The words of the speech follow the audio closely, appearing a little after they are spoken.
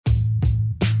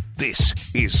This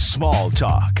is Small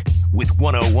Talk with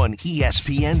 101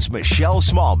 ESPN's Michelle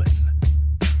Smallman.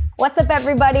 What's up,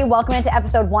 everybody? Welcome into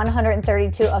episode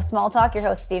 132 of Small Talk. Your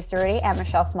host, Steve Ceruti and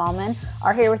Michelle Smallman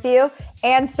are here with you.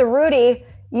 And Ceruti,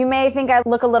 you may think I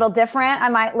look a little different. I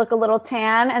might look a little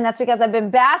tan, and that's because I've been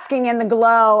basking in the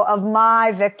glow of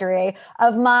my victory,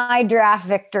 of my draft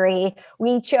victory.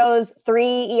 We chose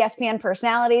 3 ESPN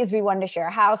personalities we wanted to share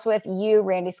a house with, you,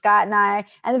 Randy Scott, and I,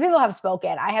 and the people have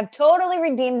spoken. I have totally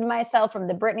redeemed myself from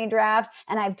the Britney draft,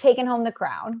 and I've taken home the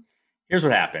crown. Here's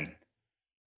what happened.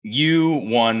 You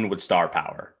won with star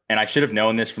power, and I should have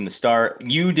known this from the start.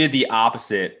 You did the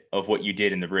opposite of what you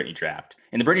did in the Britney draft.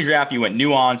 In the Britney draft, you went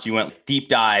nuance, you went deep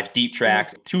dives, deep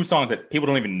tracks, 2 songs that people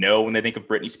don't even know when they think of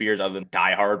Britney Spears other than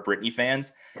diehard Britney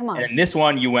fans. Come on. And in this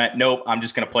one, you went, nope, I'm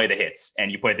just going to play the hits.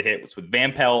 And you played the hits with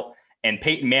Van Pelt and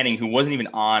Peyton Manning, who wasn't even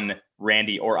on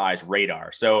Randy or I's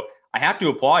radar. So I have to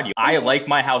applaud you. I like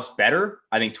my house better.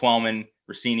 I think Twellman,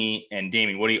 Rossini, and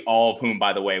Damien Woody, all of whom,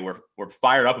 by the way, were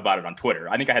fired up about it on Twitter.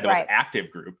 I think I had the most active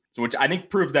group, so which I think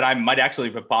proves that I might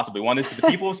actually have possibly won this. But the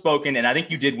people have spoken, and I think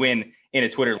you did win in a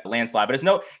Twitter landslide. But it's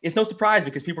no surprise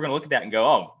because people are going to look at that and go,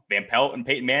 "Oh, Van Pelt and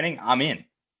Peyton Manning, I'm in."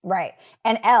 Right.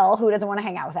 And L, who doesn't want to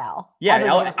hang out with L? Yeah,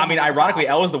 L, I mean, ironically,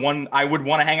 L is the one I would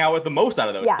want to hang out with the most out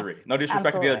of those 3. No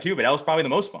disrespect to the other 2, but L is probably the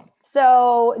most fun.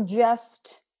 So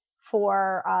just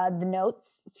for the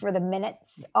notes, for the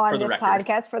minutes on this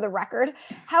podcast, for the record,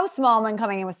 House Smallman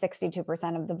coming in with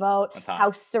 62% of the vote.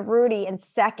 House Ceruti in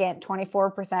second,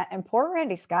 24%. And poor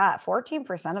Randy Scott,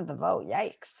 14% of the vote.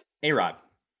 Yikes. A-Rod.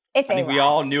 I think we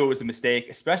all knew it was a mistake,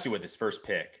 especially with his first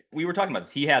pick. We were talking about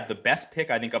this. He had the best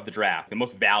pick, I think, of the draft, the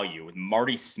most value with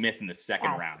Marty Smith in the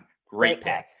second round. Great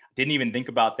pick. Didn't even think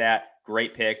about that.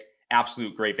 Great pick.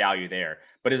 Absolute great value there.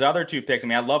 But his other 2 picks, I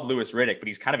mean, I love Louis Riddick, but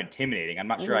he's kind of intimidating. I'm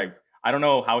not sure I don't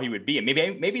know how he would be. And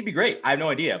maybe he'd be great. I have no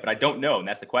idea, but I don't know. And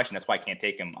that's the question. That's why I can't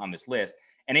take him on this list.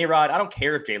 And A-Rod, I don't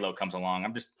care if J-Lo comes along.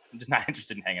 I'm just not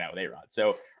interested in hanging out with A-Rod.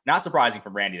 So not surprising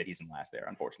from Randy that he's in last there,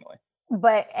 unfortunately.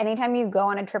 But anytime you go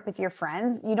on a trip with your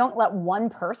friends, you don't let one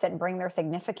person bring their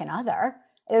significant other.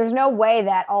 There's no way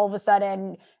that all of a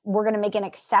sudden we're going to make an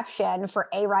exception for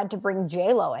A-Rod to bring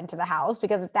J-Lo into the house,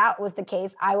 because if that was the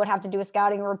case, I would have to do a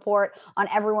scouting report on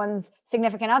everyone's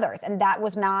significant others. And that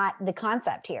was not the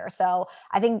concept here. So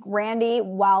I think Randy,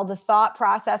 while the thought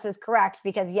process is correct,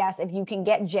 because yes, if you can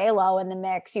get J-Lo in the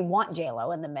mix, you want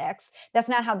J-Lo in the mix. That's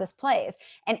not how this plays.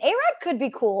 And A-Rod could be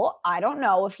cool. I don't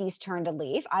know if he's turned a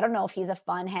leaf. I don't know if he's a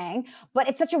fun hang, but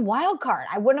it's such a wild card.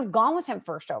 I wouldn't have gone with him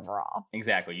first overall.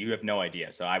 Exactly. You have no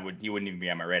idea. So he wouldn't even be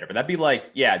on my radar, but that'd be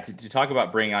like, to talk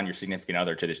about bringing on your significant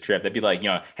other to this trip, that'd be like,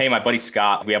 hey, my buddy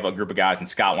Scott, we have a group of guys and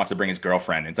Scott wants to bring his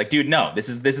girlfriend. And it's like, dude, no, this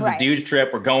is a dude's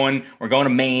trip. We're going to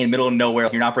Maine, middle of nowhere.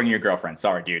 You're not bringing your girlfriend.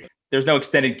 Sorry, dude. There's no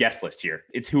extended guest list here.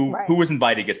 It's who was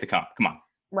invited gets to come. Come on.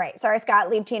 Right. Sorry, Scott,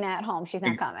 leave Tina at home. She's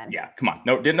not coming. Yeah. Come on.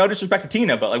 No disrespect to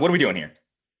Tina, but like, what are we doing here?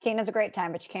 Tina's a great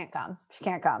time, but she can't come. She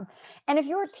can't come. And if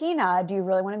you're Tina, do you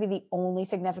really want to be the only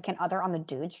significant other on the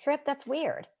dude's trip? That's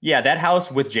weird. Yeah, that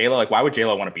house with J-Lo, like, why would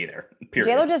J-Lo want to be there?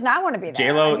 Period. J-Lo does not want to be there.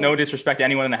 J-Lo, no disrespect to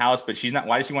anyone in the house, but she's not.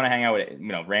 Why does she want to hang out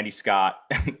with, Randy Scott,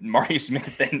 Marty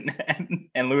Smith,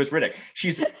 and Louis Riddick?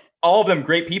 She's all of them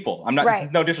great people. I'm not, this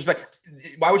is no disrespect.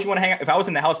 Why would you want to hang out? If I was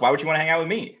in the house, why would you want to hang out with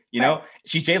me? Know,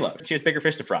 she's J-Lo. She has bigger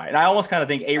fish to fry. And I almost kind of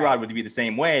think A-Rod would be the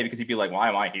same way, because he'd be like, why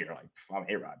am I here? Like, I'm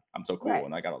A-Rod. I'm so cool.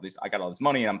 And I got all this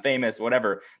money and I'm famous,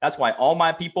 whatever. That's why all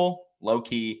my people, low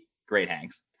key, great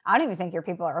hangs. I don't even think your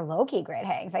people are low-key great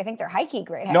hangs. I think they're high-key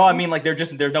great hangs. No, I mean, like,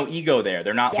 there's no ego there.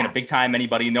 They're not going to big time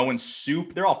anybody. No one's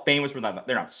they're all famous, but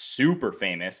they're not super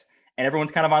famous. And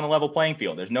everyone's kind of on the level playing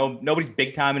field. There's nobody's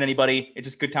big time in anybody. It's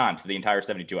just good times for the entire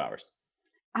 72 hours.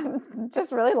 I'm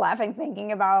just really laughing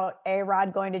thinking about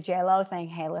A-Rod going to J-Lo saying,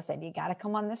 hey, listen, you got to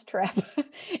come on this trip.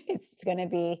 It's going to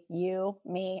be you,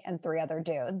 me, and 3 other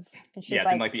dudes. And she's it's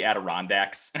in like the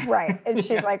Adirondacks. Right. And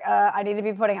she's like, I need to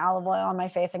be putting olive oil on my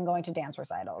face and going to dance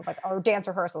recitals, or dance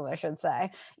rehearsals, I should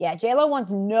say. Yeah, J-Lo wants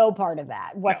no part of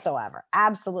that whatsoever. No.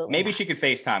 Absolutely Maybe not. She could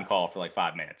FaceTime call for like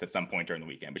 5 minutes at some point during the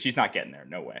weekend, but she's not getting there.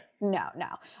 No way. No.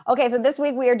 Okay, so this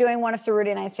week we are doing one of Ceruti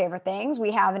and I's favorite things.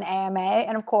 We have an AMA,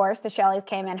 and of course, the Shelleys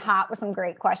came in hot with some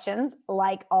great questions,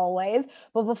 like always.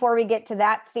 But before we get to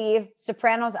that, Steve,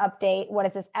 Sopranos update. What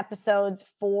is this, episodes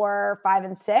 4, 5,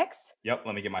 and 6? Yep.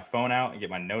 Let me get my phone out and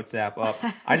get my notes app up.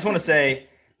 I just want to say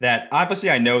that obviously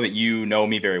I know that you know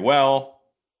me very well,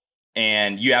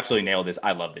 and you absolutely nailed this.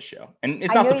 I love this show. And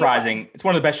it's not surprising. It's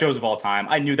one of the best shows of all time.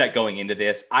 I knew that going into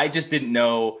this. I just didn't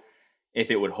know if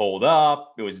it would hold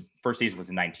up. It was first season was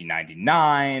in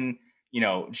 1999.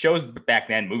 shows back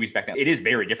then, movies back then, it is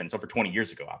very different. It's over 20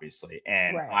 years ago, obviously.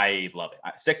 And I love it.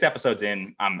 6 episodes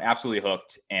in, I'm absolutely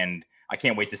hooked and I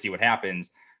can't wait to see what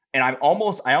happens. And I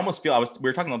almost feel we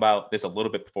were talking about this a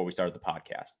little bit before we started the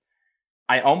podcast.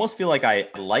 I almost feel like I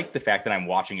like the fact that I'm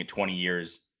watching it 20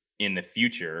 years in the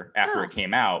future after it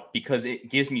came out, because it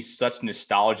gives me such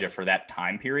nostalgia for that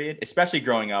time period, especially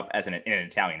growing up as in an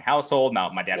Italian household. Now,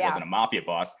 my dad wasn't a mafia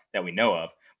boss that we know of.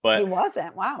 But he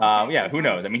wasn't. Wow. Yeah, who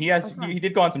knows? I mean, he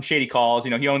did go on some shady calls.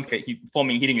 He owns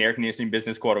plumbing, heating, and air conditioning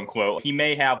business, quote unquote. He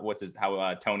may have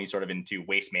how Tony's sort of into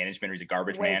waste management, or he's a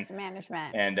garbage man. Waste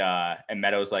management. And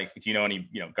Meadow's like, do you know any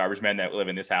garbage men that live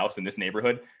in this house in this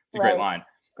neighborhood? It's a great line.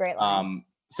 Great line.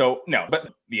 So no,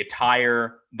 but the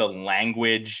attire, the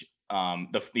language,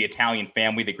 the Italian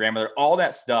family, the grandmother, all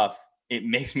that stuff, it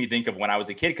makes me think of when I was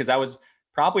a kid, because I was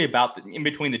probably about in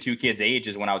between the two kids'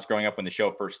 ages when I was growing up when the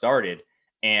show first started.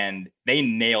 And they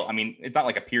nail, I mean, it's not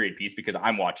like a period piece because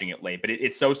I'm watching it late, but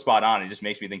it's so spot on. It just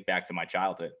makes me think back to my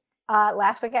childhood.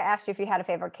 Last week I asked you if you had a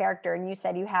favorite character and you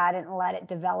said you hadn't let it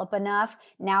develop enough.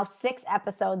 Now 6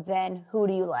 episodes in, who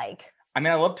do you like? I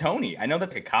mean, I love Tony. I know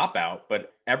that's like a cop out,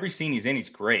 but every scene he's in, he's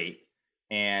great.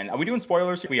 And are we doing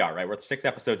spoilers? We are, right? We're 6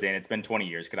 episodes in. It's been 20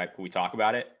 years. Could we talk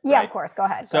about it? Yeah, right? Of course. Go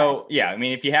ahead. Yeah, I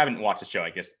mean, if you haven't watched the show, I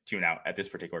guess tune out at this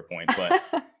particular point. But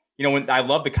when I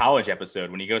love the college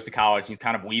episode, when he goes to college, he's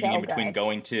kind of weaving in between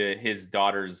going to his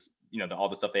daughter's, all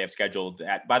the stuff they have scheduled.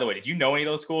 By the way, did you know any of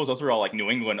those schools? Those are all like New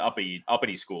England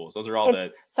uppity schools. Those are all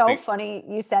funny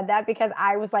you said that, because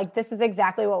I was like, this is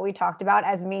exactly what we talked about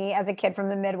as a kid from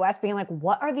the Midwest, being like,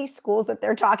 what are these schools that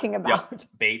they're talking about? Yep.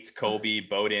 Bates, Colby,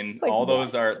 Bowdoin, like, all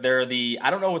those they're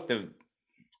I don't know what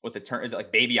the term is, it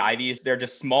like baby Ivies. They're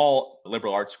just small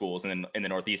liberal arts schools in the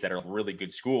Northeast that are really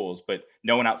good schools, but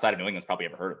no one outside of New England's probably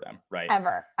ever heard of them, right?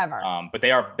 Ever. But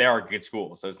they are good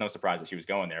schools, so it's no surprise that she was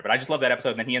going there. But I just love that episode.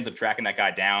 And then he ends up tracking that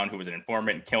guy down who was an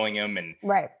informant and killing him, and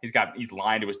he's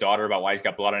lying to his daughter about why he's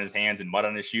got blood on his hands and mud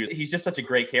on his shoes. He's just such a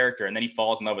great character. And then he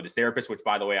falls in love with his therapist, which,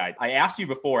 by the way, I asked you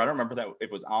before. I don't remember that if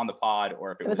it was on the pod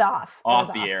or if it was off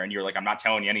the air, and you were like, I'm not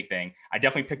telling you anything. I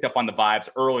definitely picked up on the vibes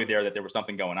early there that there was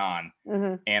something going on,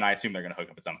 and I assume they're going to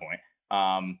hook up at some point.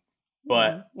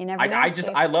 But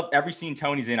I love every scene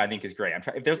Tony's in. I think is great.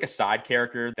 If there's like a side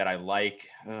character that I like,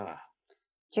 do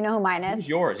you know who mine is? Who's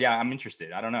yours? Yeah, I'm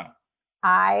interested. I don't know.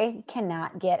 I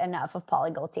cannot get enough of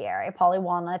Pauly Gaultieri. Pauly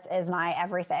Walnuts is my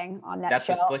everything on that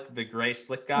show. That's the gray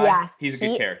slick guy. Yes, he's a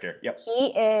good character. Yep, he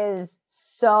is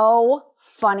so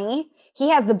funny. He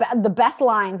has the best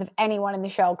lines of anyone in the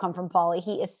show come from Pauly.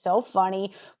 He is so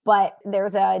funny, but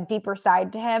there's a deeper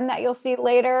side to him that you'll see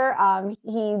later.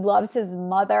 He loves his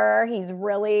mother. He's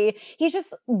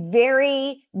just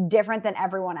very different than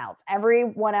everyone else.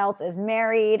 Everyone else is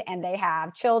married and they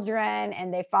have children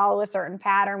and they follow a certain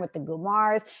pattern with the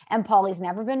Gumars. And Pauly's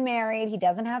never been married. He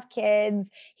doesn't have kids.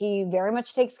 He very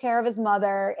much takes care of his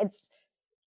mother.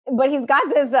 But he's got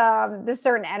this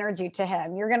certain energy to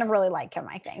him. You're going to really like him,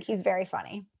 I think. He's very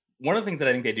funny. One of the things that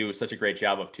I think they do such a great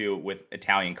job of too with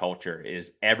Italian culture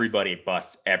is everybody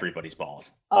busts everybody's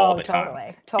balls all the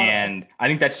time. Totally. And I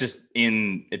think that's just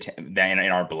in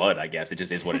our blood, I guess. It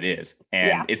just is what it is.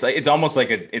 And it's almost like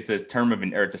it's a term of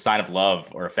it's a sign of love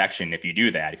or affection if you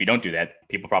do that. If you don't do that,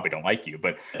 people probably don't like you.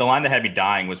 But the line that had me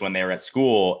dying was when they were at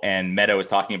school and Meadow was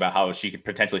talking about how she could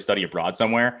potentially study abroad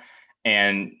somewhere.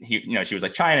 And she was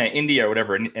like China, India, or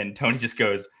whatever. And Tony just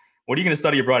goes, what are you going to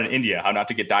study abroad in India? How not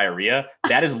to get diarrhea?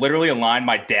 That is literally a line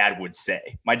my dad would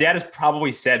say. My dad has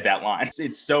probably said that line.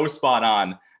 It's so spot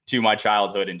on to my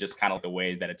childhood and just kind of the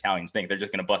way that Italians think. They're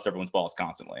just going to bust everyone's balls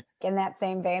constantly. In that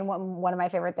same vein, one of my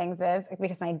favorite things is,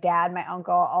 because my dad, my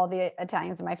uncle, all the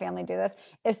Italians in my family do this.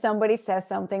 If somebody says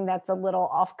something that's a little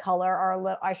off color or a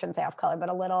little, I shouldn't say off color, but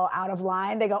a little out of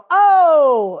line, they go,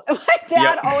 oh, my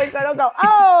dad always said, he'll go,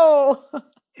 oh.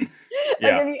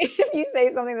 If you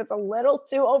say something that's a little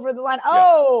too over the line,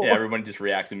 yeah, everyone just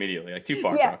reacts immediately, like too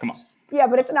far, bro. Come on. Yeah,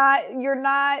 but you're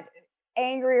not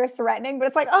angry or threatening, but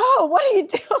it's like, oh, what are you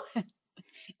doing?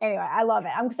 Anyway, I love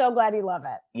it. I'm so glad you love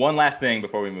it. One last thing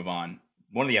before we move on.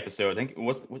 One of the episodes, I think it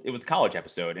was the college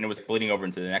episode, and it was bleeding over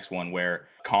into the next one where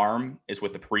Carm is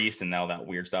with the priest and all that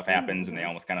weird stuff happens and they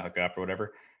almost kind of hook up or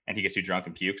whatever. And he gets too drunk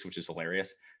and pukes, which is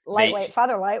hilarious.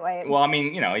 Father lightweight. Well, I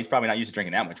mean, he's probably not used to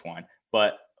drinking that much wine,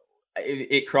 but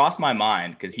it crossed my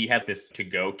mind because he had this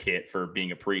to-go kit for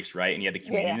being a priest, right? And he had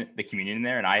the communion in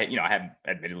there. And I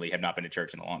admittedly have not been to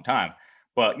church in a long time,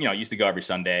 but I used to go every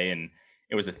Sunday and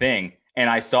it was a thing. And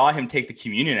I saw him take the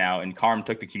communion out and Carm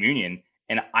took the communion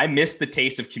and I missed the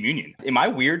taste of communion. Am I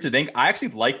weird to think? I actually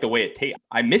like the way it tastes.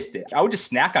 I missed it. I would just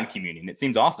snack on communion. It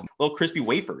seems awesome. Little crispy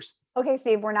wafers. Okay,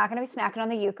 Steve, we're not going to be snacking on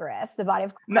the Eucharist, the body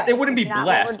of Christ. No, it wouldn't be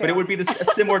blessed, but it would be a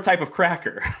similar type of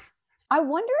cracker. I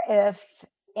wonder if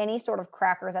any sort of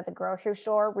crackers at the grocery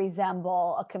store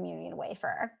resemble a communion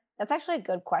wafer. That's actually a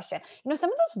good question.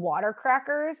 Some of those water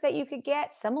crackers that you could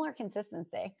get, similar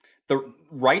consistency. The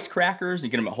rice crackers, you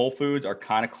get them at Whole Foods, are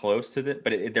kind of close to it,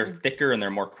 but they're thicker and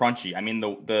they're more crunchy. I mean,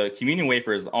 the communion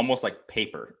wafer is almost like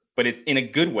paper, but it's in a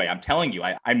good way. I'm telling you,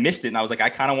 I missed it. And I was like, I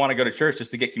kind of want to go to church just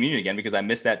to get communion again because I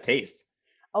miss that taste.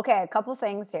 Okay, a couple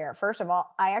things here. First of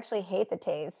all, I actually hate the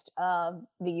taste of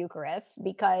the Eucharist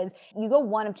because you go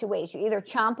one of two ways. You either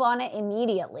chomp on it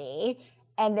immediately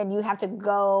and then you have to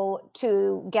go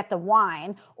to get the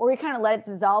wine, or you kind of let it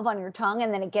dissolve on your tongue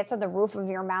and then it gets on the roof of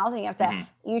your mouth and you have to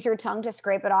use your tongue to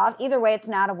scrape it off. Either way, it's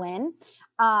not a win.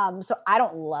 So I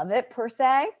don't love it per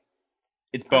se.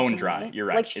 It's bone dry. You're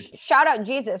right. Like, shout out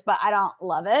Jesus, but I don't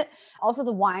love it. Also,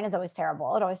 the wine is always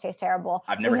terrible. It always tastes terrible.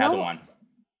 I've never had the wine.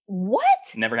 What?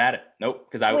 Never had it. Nope.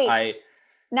 Because I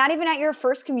not even at your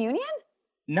first communion?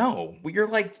 No.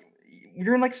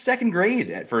 You're in like second grade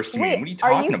at first communion. What are you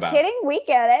talking about? Are you kidding? We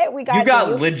get it. You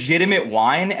got legitimate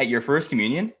wine at your first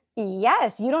communion?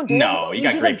 Yes. You don't do No, you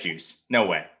got grape juice. No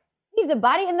way. You have the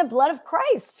body and the blood of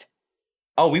Christ.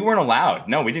 Oh, we weren't allowed.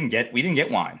 No, we didn't get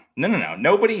wine. No. None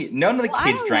of the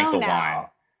kids drank the wine.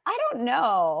 I don't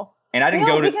know. And I didn't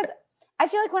go to, because I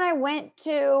feel like when I went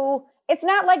to, it's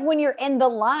not like when you're in the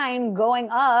line going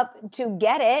up to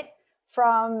get it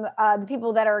from the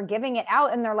people that are giving it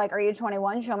out and they're like, are you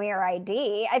 21? Show me your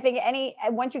ID. I think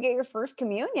once you get your first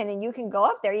communion and you can go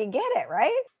up there, you get it,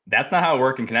 right? That's not how it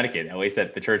worked in Connecticut, at least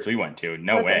at the church we went to.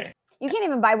 No way. You can't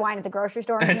even buy wine at the grocery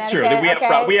store in That's Connecticut.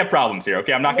 true. We have problems here.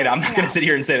 Okay, I'm not gonna sit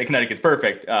here and say that Connecticut's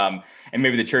perfect. And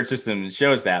maybe the church system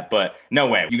shows that, but no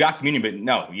way. You got communion, but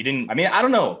no, you didn't. I mean, I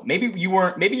don't know. Maybe you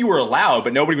were allowed,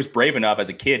 but nobody was brave enough as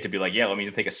a kid to be like, yeah, let me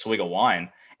take a swig of wine.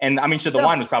 And I mean, the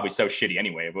wine was probably so shitty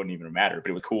anyway, it wouldn't even matter,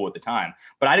 but it was cool at the time.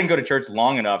 But I didn't go to church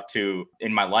long enough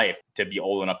in my life to be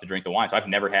old enough to drink the wine. So I've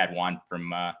never had wine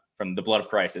from the blood of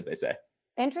Christ, as they say.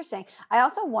 Interesting. I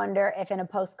also wonder if in a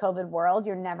post-COVID world,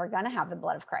 you're never going to have the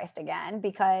blood of Christ again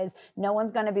because no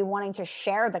one's going to be wanting to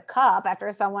share the cup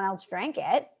after someone else drank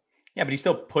it. Yeah, but he's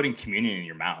still putting communion in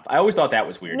your mouth. I always thought that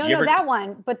was weird. No, that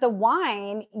one. But the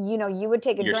wine, you would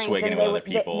take a drink and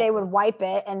they would wipe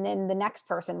it and then the next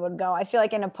person would go. I feel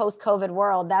like in a post-COVID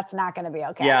world, that's not going to be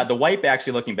okay. Yeah, the wipe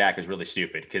actually looking back is really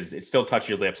stupid because it still touches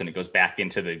your lips and it goes back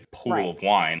into the pool of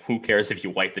wine. Who cares if you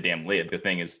wipe the damn lid? The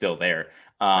thing is still there.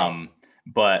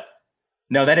 But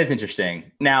no, that is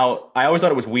interesting. Now, I always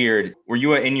thought it was weird. Were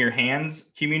you in your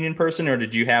hands communion person or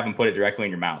did you have them put it directly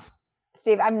in your mouth?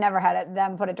 Steve, I've never had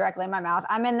them put it directly in my mouth.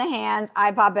 I'm in the hands.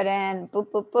 I pop it in. Boop,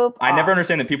 boop, boop. I never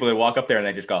understand the people that walk up there and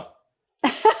they just go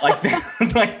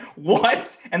like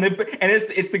what? And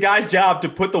it's the guy's job to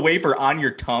put the wafer on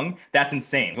your tongue. That's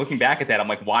insane. Looking back at that, I'm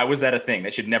like, why was that a thing?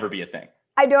 That should never be a thing.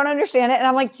 I don't understand it. And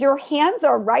I'm like, your hands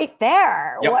are right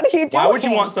there. Yep. What are you doing? Why would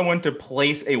you want someone to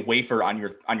place a wafer on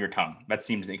your tongue? That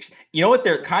seems, you know what?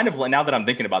 They're kind of, now that I'm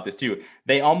thinking about this too,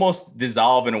 they almost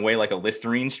dissolve in a way like a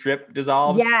Listerine strip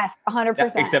dissolves. Yes,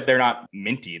 100%. Except they're not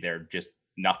minty. They're just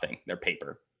nothing. They're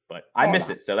paper. But I miss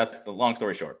it. So that's the long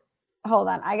story short. Hold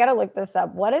on. I got to look this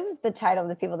up. What is the title of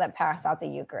the people that pass out the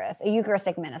Eucharist? A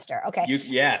Eucharistic minister. Okay.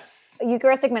 Yes. A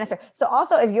Eucharistic minister. So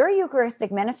also if you're a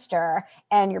Eucharistic minister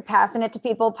and you're passing it to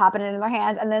people, popping it in their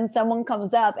hands, and then someone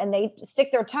comes up and they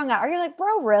stick their tongue out, are you like,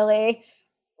 bro, really?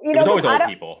 It was always old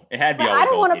people. It had to be always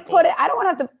old people. I don't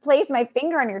want to have to place my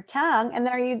finger on your tongue. And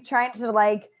then are you trying to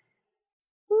like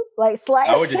slide?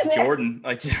 I would just Jordan,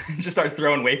 just start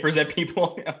throwing wafers at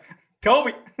people.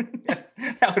 Kobe.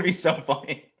 That would be so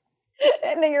funny.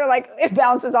 And then you're like, it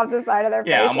bounces off the side of their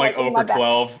face. Yeah, I'm like 0 for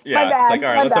 12. Yeah, it's like,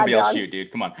 all right, let somebody else shoot,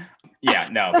 dude. Come on. Yeah,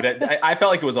 no, but I felt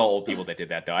like it was all old people that did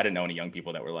that, though. I didn't know any young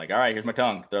people that were like, all right, here's my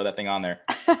tongue. Throw that thing on there.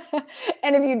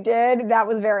 And if you did, that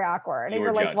was very awkward. And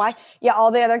you're like, why? Yeah, all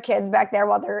the other kids back there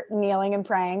while they're kneeling and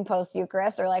praying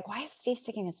post-Eucharist are like, why is Steve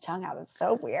sticking his tongue out? It's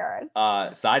so weird.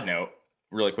 Side note,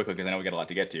 really quickly, because I know we got a lot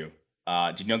to get to.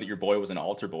 Did you know that your boy was an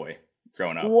altar boy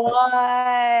growing up? What?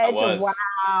 I was.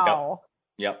 Wow.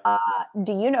 Yep.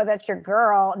 Do you know that your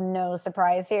girl, no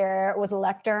surprise here, was a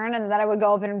lectern and then I would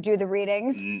go up and do the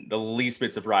readings? The least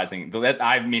bit surprising.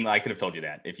 I mean, I could have told you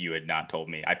that if you had not told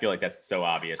me. I feel like that's so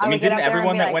obvious. I mean, didn't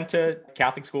everyone that went to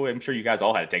Catholic school, I'm sure you guys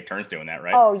all had to take turns doing that,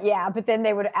 right? Oh, yeah. But then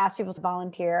they would ask people to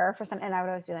volunteer for something. And I would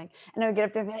always be like, and I would get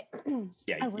up there and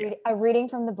be like, I'm reading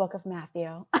from the book of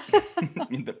Matthew.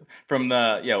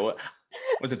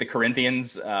 Was it the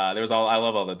Corinthians? I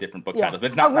love all the different book titles,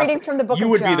 but a reading from the book you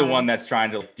of would be the John. one that's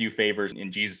trying to do favors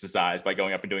in Jesus' eyes by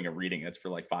going up and doing a reading that's for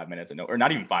like 5 minutes or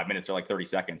not even 5 minutes or like 30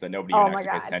 seconds that nobody even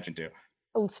actually pays attention to.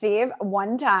 Steve,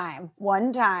 one time,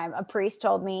 a priest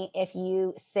told me if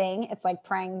you sing, it's like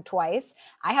praying twice.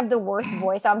 I have the worst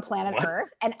voice on planet Earth,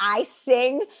 and I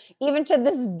sing even to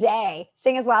this day,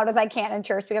 sing as loud as I can in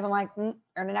church because I'm like,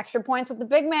 earning extra points with the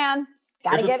big man.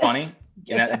 Here's what's funny,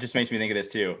 and that just makes me think of this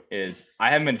too, is I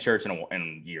haven't been to church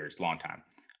in years, long time.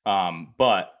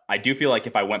 But I do feel like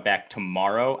if I went back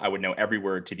tomorrow, I would know every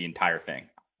word to the entire thing.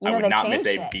 I would not miss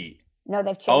a beat. No,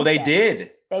 they've changed it. Oh, they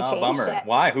did? They changed bummer. it.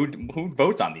 Why? Who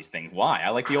votes on these things? Why? I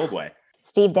like the old way.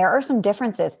 Steve, there are some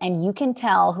differences, and you can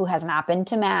tell who has not been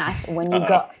to mass when you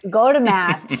go to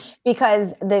mass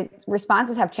because the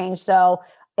responses have changed. So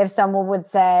if someone would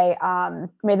say,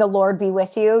 may the Lord be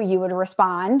with you, you would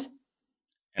respond.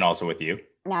 And also with you.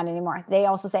 Not anymore. They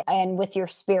also say, and with your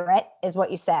spirit is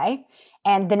what you say.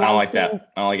 And the I don't like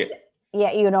that. I don't like it. Yeah,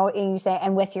 and you say,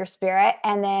 and with your spirit.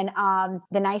 And then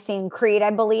the Nicene Creed, I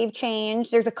believe,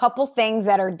 changed. There's a couple things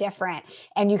that are different.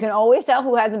 And you can always tell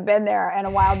who hasn't been there in a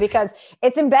while because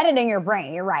it's embedded in your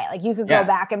brain. You're right. Like you could go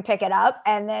back and pick it up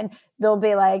and then they'll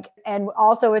be like, and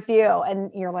also with you. And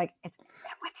you're like, it's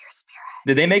with your spirit.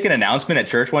 Did they make an announcement at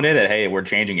church one day that, hey, we're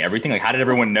changing everything? Like, how did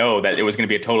everyone know that it was going to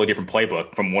be a totally different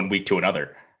playbook from one week to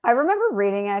another? I remember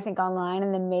reading it, I think online,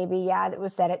 and then maybe, it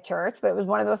was said at church, but it was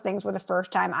one of those things where the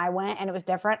first time I went and it was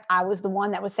different. I was the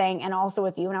one that was saying, and also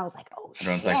with you. And I was like, oh,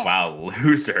 everyone's like, wow,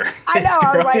 loser. I know.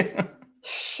 I was like,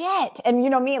 shit. And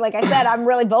you know me, like I said, I'm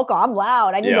really vocal. I'm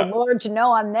loud. I need the Lord to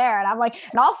know I'm there. And I'm like,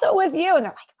 and also with you. And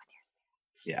they're like, with your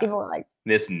spirit. Yeah. People were like,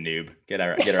 this noob, get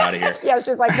her out of here. Yeah,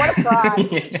 she's like, what a fraud.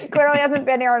 She clearly hasn't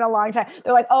been here in a long time.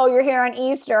 They're like, oh, you're here on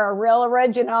Easter, real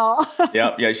original.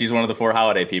 Yep. Yeah, she's one of the 4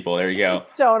 holiday people. There you go.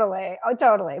 Totally. Oh,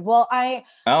 totally. Well, I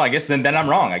guess then I'm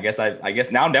wrong. I guess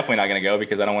now I'm definitely not going to go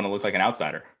because I don't want to look like an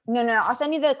outsider. No. I'll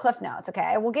send you the cliff notes.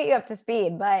 Okay. We'll get you up to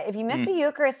speed. But if you missed the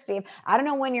Eucharist, Steve, I don't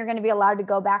know when you're going to be allowed to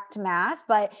go back to mass,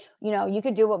 but you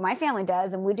could do what my family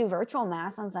does. And we do virtual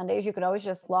mass on Sundays. You could always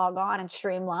just log on and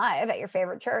stream live at your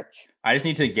favorite church. I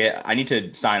need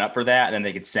to sign up for that. And then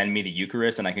they could send me the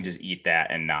Eucharist and I can just eat that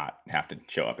and not have to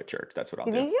show up at church. That's what I'll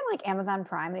do. Do you think you can like Amazon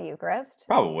Prime the Eucharist?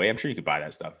 Probably. I'm sure you could buy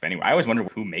that stuff anyway. I always wonder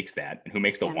who makes that and who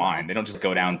makes the wine. They don't just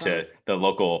go down to the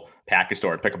local package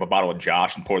store and pick up a bottle of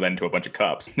Josh and pour that into a bunch of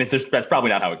cups. That's probably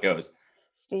not how it goes.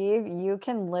 Steve, you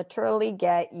can literally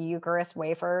get Eucharist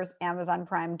wafers, Amazon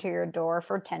Prime to your door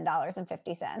for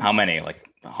 $10.50. How many? Like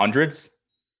hundreds?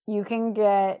 You can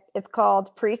get, it's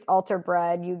called Priest Altar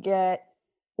Bread. You get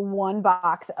one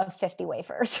box of 50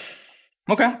 wafers.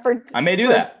 Okay. I may do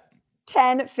that.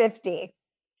 $10.50.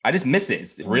 I just miss it.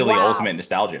 It's really ultimate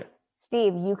nostalgia.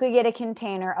 Steve, you could get a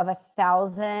container of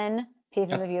 1,000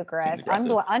 pieces of Eucharist.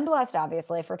 Unblessed,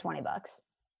 obviously, for $20.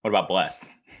 What about blessed?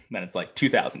 Then it's like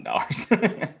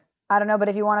 $2,000. I don't know, but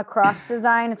if you want a cross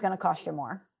design, it's going to cost you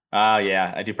more.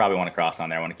 Yeah, I do probably want a cross on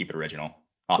there. I want to keep it original,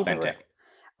 authentic.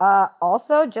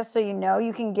 Also, just so you know,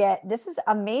 you can get, this is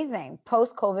amazing,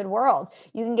 post-COVID world.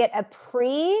 You can get a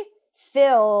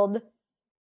pre-filled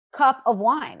cup of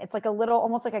wine. It's like a little,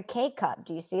 almost like a K cup.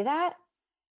 Do you see that?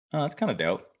 Oh, that's kind of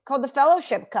dope. It's called the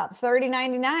Fellowship Cup,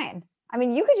 $30.99. I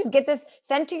mean, you could just get this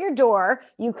sent to your door.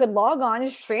 You could log on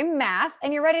and stream mass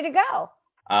and you're ready to go.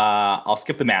 I'll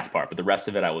skip the mass part, but the rest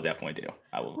of it I will definitely do.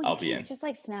 I'll be in. Just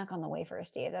like snack on the wafer,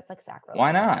 Steve. That's like sacrilege.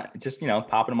 Why not? Just,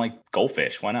 popping them like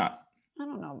goldfish. Why not? I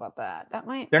don't know about that.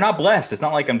 They're not blessed. It's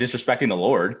not like I'm disrespecting the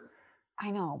Lord. I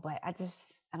know, but it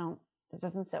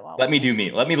doesn't sit well. Let me do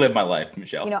me. Let me live my life,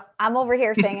 Michelle. I'm over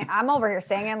here singing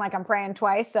like I'm praying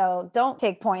twice. So don't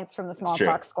take points from the small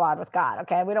talk squad with God.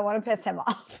 Okay. We don't want to piss him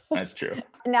off. That's true.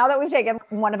 Now that we've taken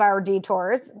one of our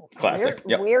detours, classic,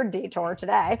 weird detour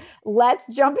today, let's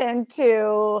jump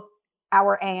into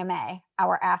our AMA,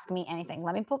 our Ask Me Anything.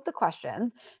 Let me pull up the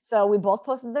questions. So we both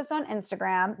posted this on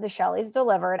Instagram. The Shelley's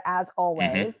delivered as always.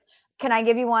 Mm-hmm. Can I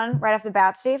give you one right off the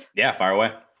bat, Steve? Yeah, fire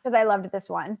away. Because I loved this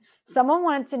one. Someone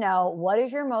wanted to know, what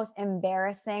is your most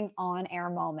embarrassing on-air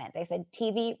moment? They said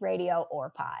TV, radio, or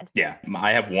pod. Yeah,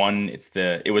 I have one.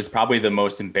 It was probably the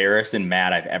most embarrassed and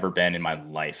mad I've ever been in my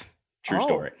life. True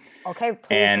story. Okay.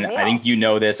 And I think you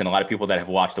know this, and a lot of people that have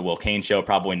watched the Will Kane show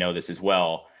probably know this as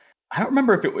well. I don't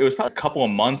remember if it was probably a couple of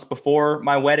months before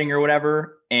my wedding or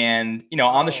whatever. And,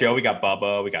 on the show, we got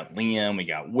Bubba, we got Liam, we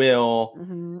got Will,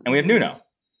 and we have Nuno.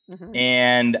 Mm-hmm.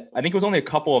 And I think it was only a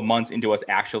couple of months into us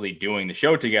actually doing the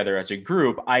show together as a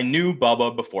group. I knew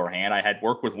Bubba beforehand. I had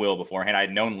worked with Will beforehand.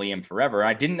 I'd known Liam forever.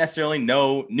 I didn't necessarily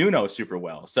know Nuno super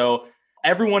well. So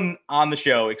everyone on the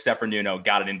show, except for Nuno,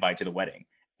 got an invite to the wedding.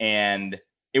 And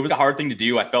It was a hard thing to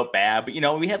do. I felt bad, but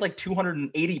we had like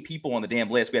 280 people on the damn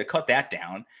list. We had to cut that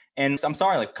down. And I'm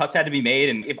sorry, like cuts had to be made.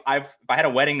 And if I had a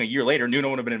wedding a year later, Nuno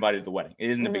would have been invited to the wedding. It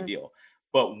isn't a big deal.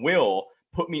 But Will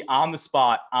put me on the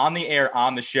spot, on the air,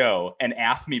 on the show, and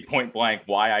asked me point blank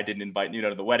why I didn't invite Nuno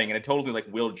to the wedding in a totally like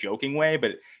Will joking way,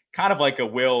 but kind of like a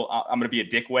Will, I'm going to be a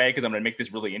dick way because I'm going to make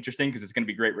this really interesting because it's going to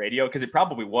be great radio, because it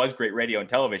probably was great radio and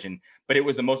television, but it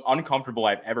was the most uncomfortable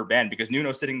I've ever been because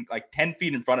Nuno's sitting like 10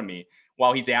 feet in front of me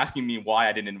while he's asking me why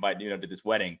I didn't invite Nuno to this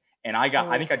wedding. And I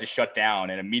think I just shut down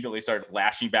and immediately started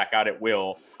lashing back out at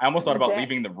Will. I almost thought about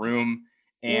leaving the room.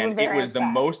 And it was the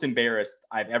most embarrassed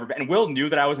I've ever been. And Will knew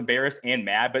that I was embarrassed and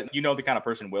mad, but you know the kind of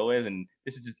person Will is. And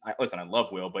this is just, listen, I love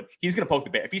Will, but he's going to poke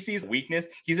the bear. If he sees weakness,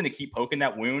 he's going to keep poking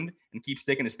that wound and keep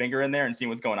sticking his finger in there and seeing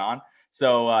what's going on.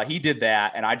 So he did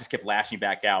that. And I just kept lashing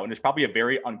back out. And it's probably a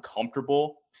very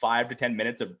uncomfortable 5 to 10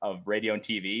 minutes of radio and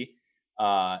TV.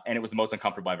 And it was the most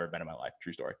uncomfortable I've ever been in my life.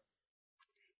 True story.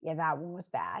 Yeah, that one was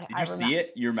bad. Did you see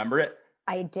it? You remember it?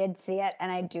 I did see it.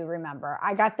 And I do remember.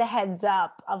 I got the heads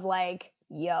up of like,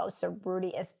 yo,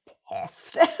 Ceruti is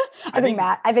pissed. I think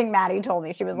Maddie told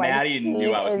me. She was like, Maddie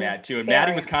knew I was mad too. And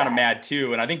Maddie was kind of mad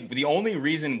too. And I think the only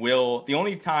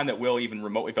time that Will even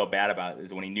remotely felt bad about it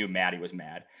is when he knew Maddie was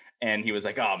mad. And he was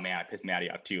like, oh man, I pissed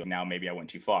Maddie off too. Now maybe I went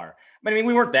too far. But I mean,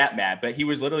 we weren't that mad, but he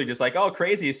was literally just like, oh,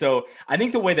 crazy. So I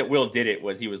think the way that Will did it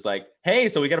was he was like, hey,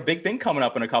 so we got a big thing coming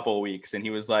up in a couple of weeks. And he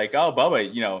was like, oh,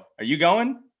 Bubba, are you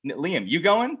going? Liam, you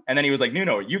going? And then he was like,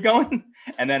 Nuno, are you going?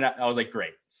 And then I was like,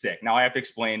 great, sick. Now I have to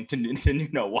explain to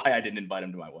Nuno why I didn't invite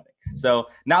him to my wedding. So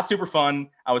not super fun.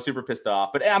 I was super pissed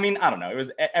off. But I mean, I don't know.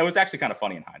 It was actually kind of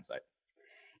funny in hindsight.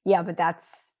 Yeah, but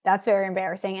that's very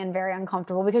embarrassing and very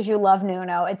uncomfortable because you love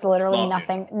Nuno. It's literally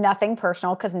nothing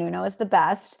personal because Nuno is the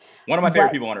best. One of my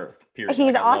favorite people on earth, period.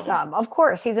 He's awesome. Of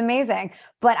course, he's amazing.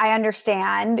 But I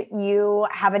understand you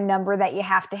have a number that you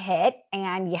have to hit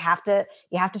and you have to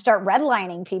start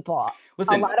redlining people.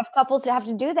 Listen, a lot of couples have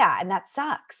to do that, and that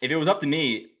sucks. If it was up to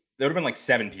me, there would have been like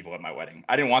 7 people at my wedding.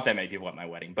 I didn't want that many people at my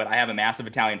wedding, but I have a massive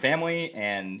Italian family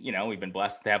and, we've been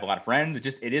blessed to have a lot of friends.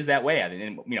 It is that way. I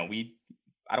didn't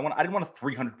want a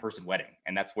 300 person wedding,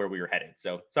 and that's where we were headed.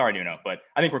 So sorry, Nuno, but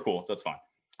I think we're cool. So it's fine.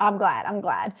 I'm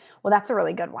glad. Well, that's a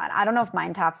really good one. I don't know if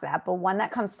mine tops that, but one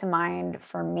that comes to mind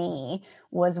for me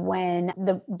was when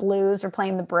the Blues were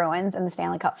playing the Bruins in the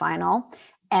Stanley Cup final.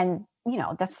 And,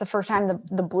 that's the first time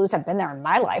the Blues have been there in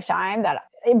my lifetime.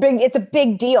 It's a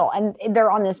big deal. And they're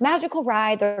on this magical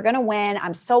ride. They're going to win.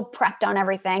 I'm so prepped on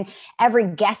everything. Every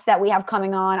guest that we have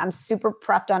coming on, I'm super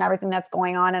prepped on everything that's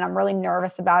going on. And I'm really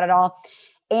nervous about it all.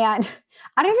 And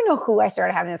I don't even know who I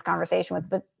started having this conversation with,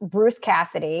 but Bruce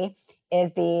Cassidy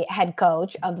is the head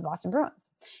coach of the Boston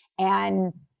Bruins.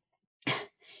 And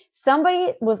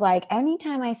somebody was like,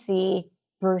 anytime I see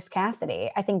Bruce Cassidy,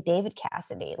 I think David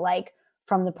Cassidy, like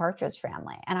from the Partridge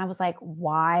Family. And I was like,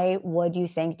 why would you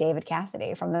think David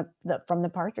Cassidy from the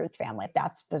Partridge Family?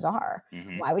 That's bizarre.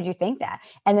 Mm-hmm. Why would you think that?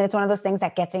 And then it's one of those things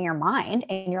that gets in your mind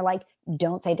and you're like,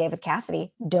 don't say David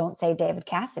Cassidy. Don't say David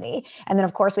Cassidy. And then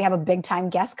of course we have a big time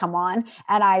guest come on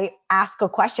and I ask a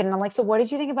question and I'm like, so what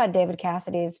did you think about David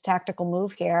Cassidy's tactical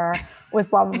move here with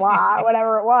blah, blah, blah,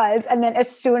 whatever it was. And then as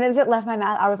soon as it left my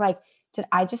mouth, I was like, did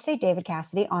I just say David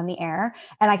Cassidy on the air?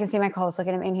 And I can see my co-host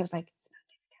looking at me and he was like,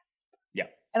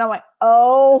 and I'm like,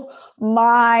 oh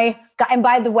my God. And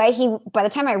by the way, by the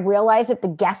time I realized that the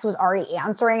guest was already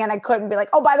answering and I couldn't be like,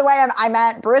 oh, by the way, I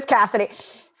meant Bruce Cassidy.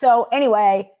 So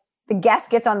anyway, the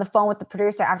guest gets on the phone with the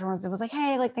producer afterwards and was like,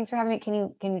 hey, like, thanks for having me. Can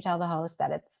you tell the host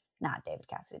that it's not David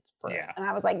Cassidy, it's Bruce? Yeah. And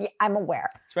I was like, yeah, I'm aware.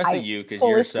 Especially you, because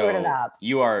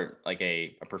you are like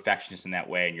a perfectionist in that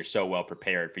way. And you're so well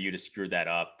prepared for you to screw that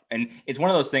up. And it's one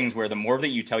of those things where the more that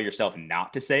you tell yourself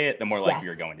not to say it, the more likely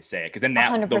you're going to say it. Because then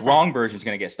the wrong version is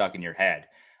going to get stuck in your head.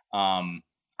 I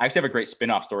actually have a great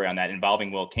spin-off story on that involving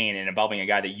Will Kane and involving a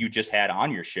guy that you just had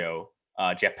on your show,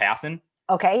 Jeff Passan.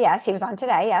 Okay. Yes. He was on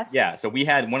today. Yes. Yeah. So we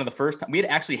had one of the first time we had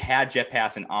actually had Jeff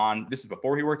Passan on. This is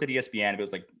before he worked at ESPN. It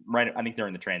was like I think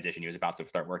during the transition, he was about to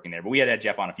start working there, but we had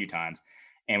Jeff on a few times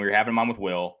and we were having him on with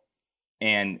Will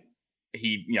and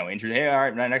he, introduced, hey, all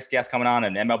right, my next guest coming on,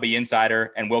 an MLB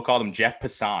insider. And Will called him Jeff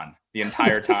Passan the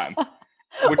entire time.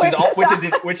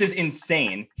 Which is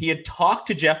insane. He had talked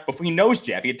to Jeff before. He knows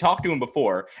Jeff. He had talked to him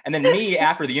before. And then me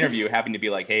after the interview having to be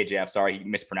like, hey, Jeff, sorry, you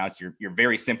mispronounced your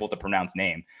very simple to pronounce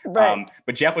name. Right.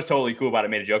 But Jeff was totally cool about it,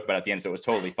 made a joke about it at the end. So it was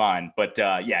totally fine. But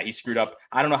yeah, he screwed up.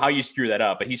 I don't know how you screw that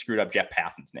up, but he screwed up Jeff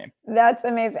Passan's name. That's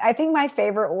amazing. I think my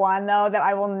favorite one, though, that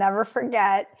I will never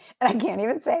forget, and I can't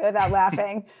even say it without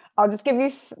laughing. I'll just give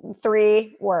you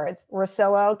 3 words.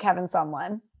 Rosillo, Kevin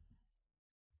Sumlin.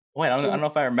 Wait, I don't know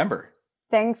if I remember.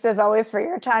 Thanks as always for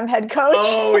your time, head coach.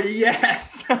 Oh,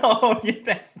 yes. Oh,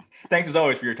 yes. Thanks as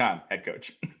always for your time, head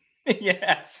coach.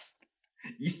 Yes.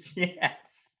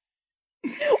 Yes.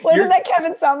 Wasn't that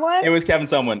Kevin someone? It was Kevin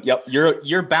someone. Yep.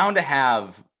 You're bound to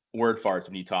have word farts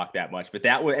when you talk that much, but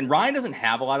that way, and Ryan doesn't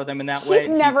have a lot of them in that way. He's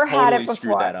never had it before.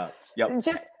 Screwed that up. Yep.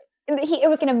 It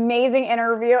was an amazing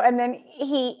interview, and then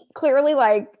he clearly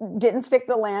like didn't stick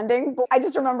the landing. But I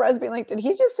just remember us being like, "Did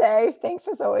he just say thanks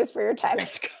as always for your time,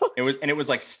 head coach?" It was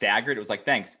like staggered. It was like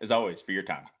thanks as always for your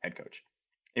time, head coach.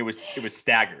 It was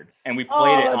staggered, and we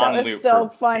played it on loop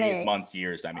for days, months,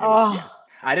 years. I mean, yes.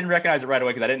 I didn't recognize it right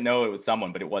away because I didn't know it was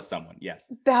someone, but it was someone.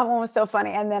 Yes. That one was so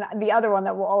funny. And then the other one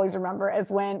that we'll always remember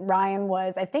is when Ryan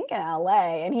was, I think, in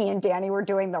LA, and he and Danny were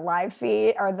doing the live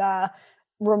feed or the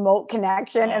remote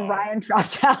connection, and Ryan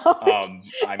dropped out.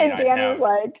 And Danny was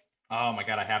like, "Oh my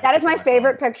God, I have." That is my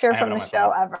favorite picture from the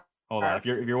show ever. Hold on, if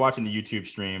you're watching the YouTube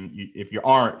stream, if you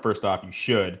aren't, first off, you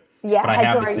should. Yeah, but I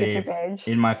have it saved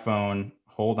in my phone.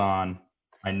 Hold on.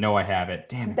 I know I have it.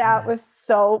 Damn it. That was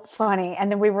so funny.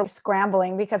 And then we were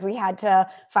scrambling because we had to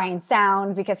find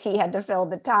sound because he had to fill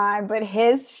the time. But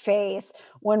his face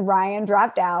when Ryan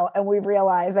dropped out and we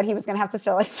realized that he was going to have to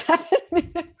fill like 7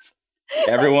 minutes.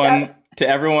 To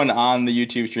everyone on the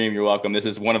YouTube stream, you're welcome. This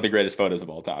is one of the greatest photos of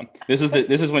all time. This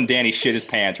is when Danny shit his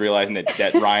pants, realizing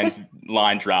that Ryan's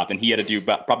line dropped, and he had to do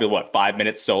probably 5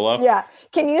 minutes solo. Yeah.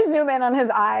 Can you zoom in on his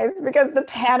eyes? Because the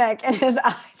panic in his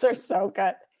eyes are so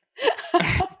good.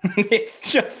 It's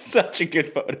just such a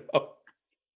good photo.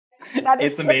 That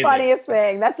is the funniest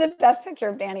thing. That's the best picture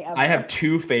of Danny ever. I have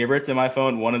 2 favorites in my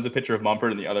phone. One is a picture of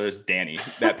Mumford, and the other is Danny.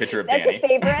 That picture of That's Danny. That's a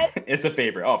favorite? It's a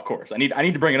favorite. Oh, of course. I need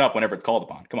to bring it up whenever it's called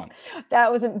upon. Come on.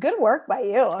 That was good work by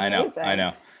you. Amazing. I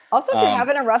know. Also, if you're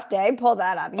having a rough day, pull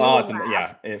that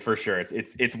up. For sure.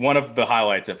 It's one of the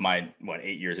highlights of my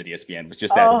 8 years at ESPN. Was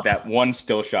just that one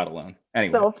still shot alone.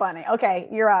 Anyway. So funny. Okay,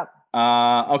 you're up.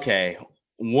 Okay.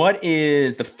 What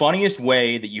is the funniest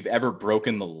way that you've ever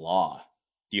broken the law?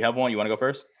 Do you have one? You want to go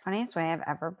first? Funniest way I've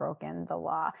ever broken the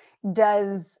law.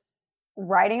 Does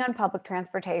riding on public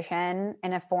transportation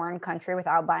in a foreign country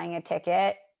without buying a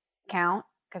ticket count?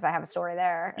 Because I have a story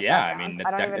there. Yeah, I mean,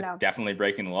 it's definitely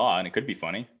breaking the law, and it could be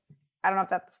funny. I don't know if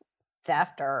that's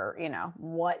theft or,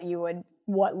 what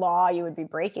law you would be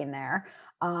breaking there.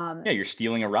 Yeah, you're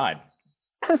stealing a ride.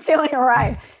 I'm stealing a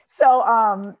ride. So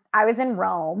I was in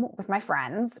Rome with my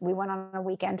friends. We went on a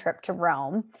weekend trip to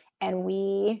Rome, and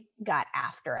we got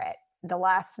after it the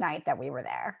last night that we were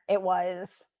there. It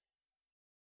was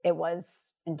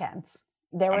intense.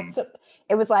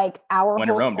 It was like our when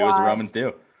whole in Rome, squad. Do as the Romans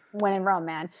do. When in Rome,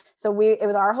 man. So it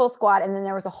was our whole squad, and then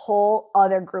there was a whole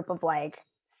other group of like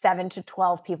 7 to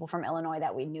 12 people from Illinois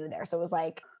that we knew there. So it was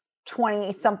like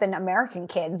 20 something American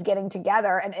kids getting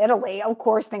together in Italy. Of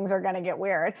course, things are going to get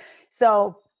weird.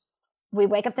 So we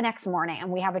wake up the next morning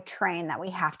and we have a train that we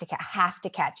have to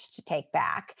catch to take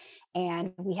back.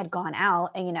 And we had gone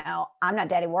out, and I'm not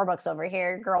Daddy Warbucks over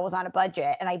here. Girl was on a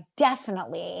budget, and I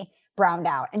definitely browned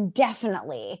out and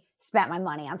definitely spent my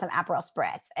money on some Aperol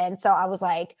Spritz. And so I was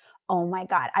like, oh my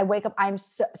God, I wake up.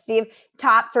 Steve,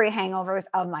 top 3 hangovers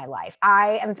of my life.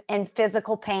 I am in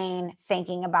physical pain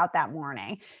thinking about that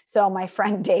morning. So my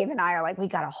friend Dave and I are like, we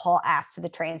got to haul ass to the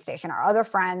train station. Our other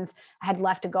friends had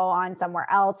left to go on somewhere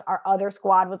else. Our other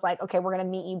squad was like, okay, we're going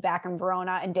to meet you back in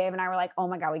Verona. And Dave and I were like, oh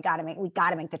my God, we got to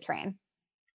make the train.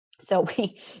 So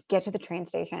we get to the train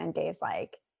station, and Dave's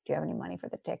like, do you have any money for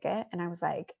the ticket? And I was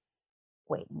like,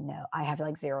 wait, no, I have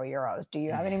like €0. Do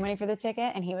you have any money for the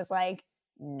ticket? And he was like,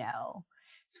 no.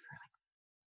 So we're like,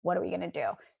 what are we going to do?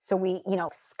 So we,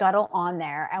 scuttle on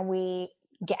there, and we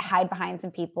hide behind some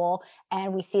people,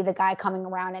 and we see the guy coming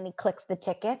around, and he clicks the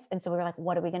tickets. And so we were like,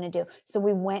 what are we going to do? So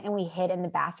we went and we hid in the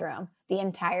bathroom the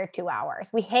entire 2 hours.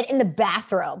 We hid in the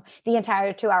bathroom the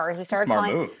entire 2 hours.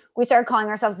 We started calling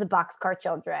ourselves the Boxcar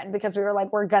Children because we were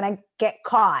like, we're going to get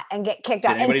caught and get kicked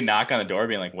out. Did anybody knock on the door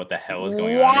being like, what the hell is going on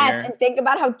here? Yes, and think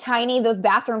about how tiny those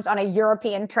bathrooms on a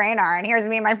European train are. And here's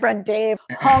me and my friend Dave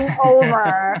hung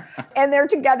over, and they're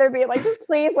together being like, just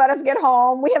please let us get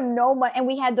home. We have no money. And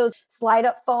we had those slide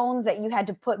up phones that you had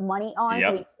to put money on.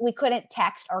 Yep. So we couldn't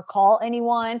text or call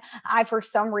anyone. I, for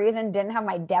some reason, didn't have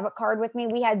my debit card with me.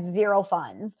 We had 0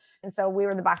 funds. And so we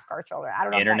were the Boxcar Children. I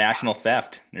don't know. International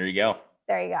theft. There you go.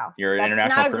 There you go. You're an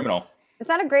international criminal. It's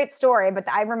not a great story, but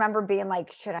I remember being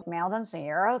like, should I mail them some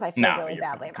euros? I feel really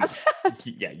badly about that.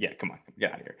 Yeah, come on.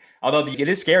 Get out of here. Although it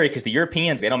is scary because the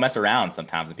Europeans, they don't mess around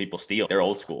sometimes, and people steal. They're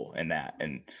old school in that.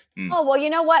 And Oh, well, you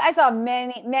know what? I saw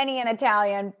many an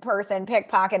Italian person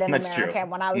pickpocket an American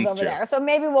when I was over there. So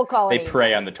maybe we'll call it. They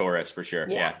prey on the tourists for sure.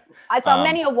 Yeah. I saw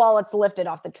many wallets lifted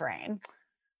off the train.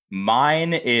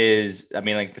 Mine is, I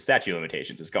mean, like the statute of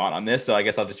limitations is gone on this. So I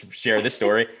guess I'll just share this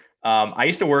story. I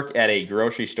used to work at a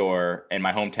grocery store in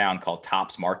my hometown called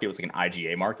Tops Market. It was like an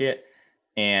IGA market.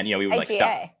 And, we would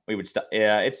IGA.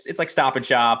 Yeah, it's like Stop and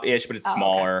Shop ish, but it's Oh,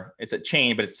 smaller. okay. It's a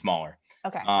chain, but it's smaller.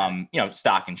 Okay.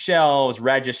 Stocking shelves,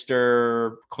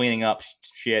 register, cleaning up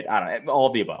shit. I don't know, all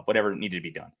of the above, whatever needed to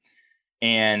be done.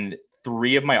 And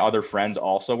 3 of my other friends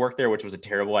also worked there, which was a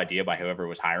terrible idea by whoever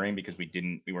was hiring because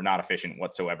we were not efficient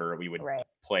whatsoever. We would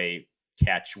play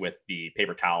catch with the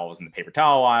paper towels in the paper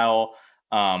towel aisle.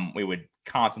 We would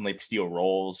constantly steal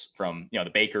rolls from, the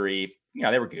bakery.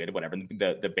 They were good, whatever.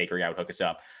 The bakery guy would hook us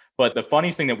up. But the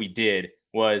funniest thing that we did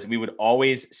was we would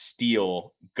always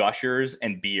steal Gushers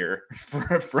and beer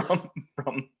from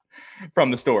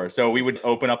the store. So we would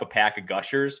open up a pack of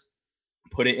Gushers,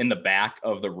 put it in the back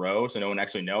of the row so no one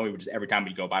actually know. We would just, every time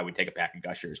we'd go by, we'd take a pack of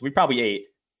Gushers. We probably ate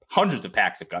hundreds of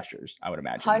packs of Gushers, I would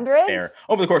imagine. Hundreds? There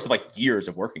over the course of like years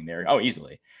of working there. Oh,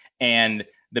 easily. And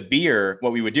the beer,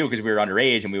 what we would do, because we were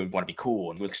underage and we would want to be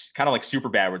cool. And it was kind of like super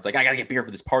bad where it's like, I got to get beer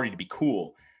for this party to be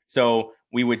cool. So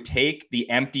we would take the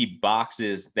empty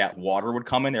boxes that water would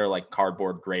come in. They're like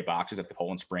cardboard gray boxes that the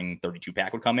Poland Spring 32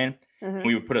 pack would come in. Mm-hmm.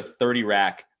 We would put a 30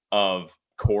 rack of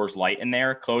Coors Light in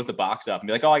there, close the box up and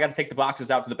be like, oh, I got to take the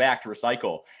boxes out to the back to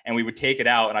recycle. And we would take it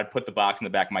out and I'd put the box in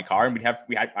the back of my car and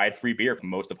I had free beer for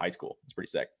most of high school. It's pretty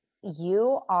sick.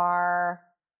 You are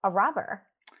a robber.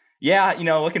 Yeah.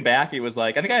 Looking back, it was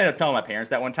like, I think I ended up telling my parents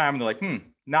that one time and they're like,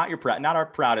 not our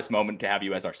proudest moment to have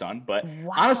you as our son. But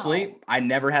honestly, I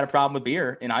never had a problem with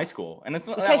beer in high school. And it's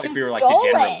not like we were like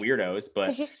degenerate weirdos, but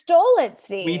because you stole it,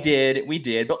 Steve. We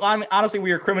did. But honestly,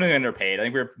 we were criminally underpaid. I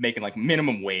think we were making like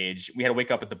minimum wage. We had to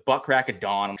wake up at the butt crack of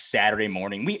dawn on Saturday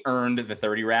morning. We earned the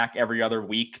 30 rack every other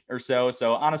week or so.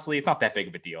 So honestly, it's not that big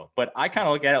of a deal. But I kind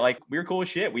of look at it like we were cool as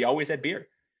shit. We always had beer.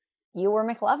 You were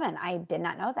McLovin. I did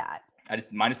not know that.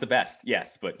 Mine is the best.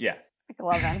 Yes, but yeah.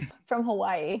 McLovin from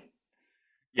Hawaii.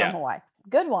 Yeah. From Hawaii.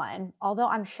 Good one. Although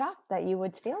I'm shocked that you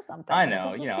would steal something. I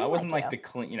know. I wasn't like the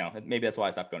clean, maybe that's why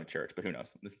I stopped going to church, but who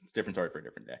knows? This is a different story for a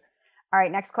different day. All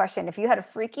right. Next question. If you had a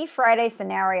Freaky Friday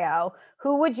scenario,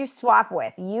 who would you swap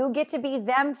with? You get to be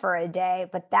them for a day,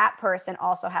 but that person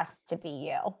also has to be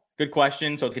you. Good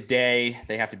question. So it's a day.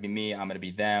 They have to be me. I'm going to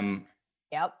be them.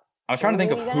 Yep. I was trying to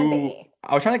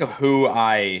think of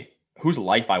whose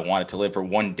life I wanted to live for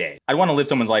one day. I'd want to live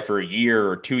someone's life for a year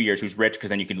or 2 years who's rich because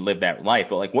then you can live that life.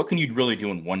 But like, what can you really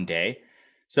do in one day?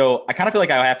 So I kind of feel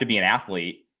like I have to be an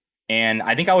athlete. And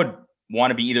I think I would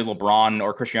want to be either LeBron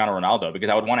or Cristiano Ronaldo because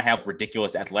I would want to have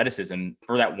ridiculous athleticism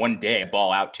for that one day. I'd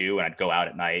ball out too, and I'd go out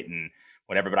at night and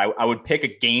whatever. But I would pick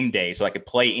a game day so I could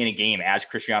play in a game as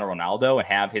Cristiano Ronaldo and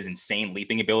have his insane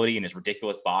leaping ability and his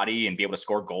ridiculous body and be able to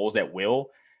score goals at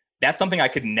will. That's something I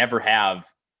could never have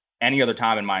any other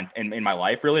time in my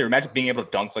life, really. Or imagine being able to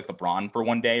dunk like LeBron for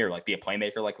one day or like be a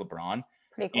playmaker like LeBron.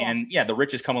 Pretty cool. And yeah, the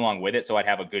riches come along with it. So I'd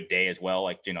have a good day as well.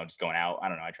 Like, just going out. I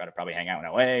don't know. I try to probably hang out in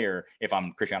LA, or if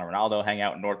I'm Cristiano Ronaldo, hang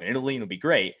out in Northern Italy. It would be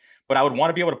great. But I would want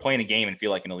to be able to play in a game and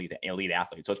feel like an elite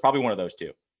athlete. So it's probably one of those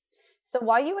two. So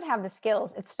while you would have the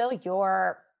skills, it's still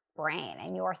your brain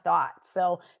and your thoughts.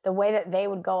 So the way that they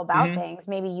would go about things,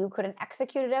 maybe you couldn't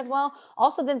execute it as well.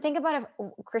 Also, then think about if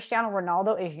Cristiano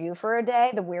Ronaldo is you for a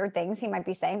day, the weird things he might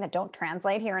be saying that don't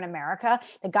translate here in America.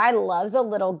 The guy loves a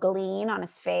little gleam on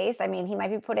his face. I mean, he might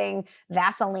be putting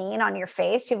Vaseline on your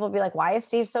face. People will be like, why is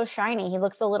Steve so shiny? He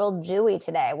looks a little dewy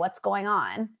today. What's going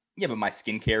on? Yeah, but my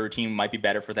skincare routine might be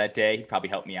better for that day. He'd probably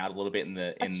help me out a little bit in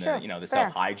the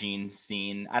self-hygiene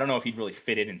scene. I don't know if he'd really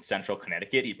fit in Central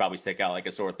Connecticut. He'd probably stick out like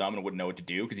a sore thumb and wouldn't know what to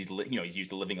do because he's used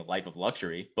to living a life of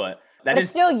luxury. But it's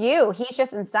still you. He's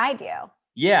just inside you.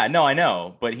 Yeah, no, I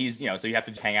know. But he's, so you have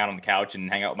to hang out on the couch and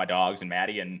hang out with my dogs and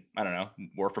Maddie and I don't know,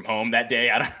 work from home that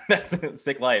day. That's a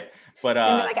sick life. But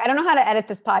I don't know how to edit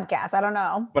this podcast. I don't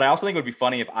know. But I also think it would be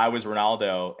funny if I was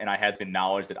Ronaldo and I had the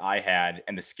knowledge that I had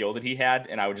and the skill that he had,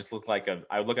 and I would just look like a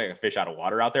fish out of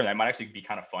water out there. And that might actually be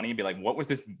kind of funny and be like, what was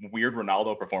this weird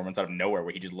Ronaldo performance out of nowhere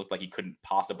where he just looked like he couldn't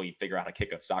possibly figure out how to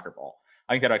kick a soccer ball?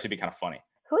 I think that'd actually be kind of funny.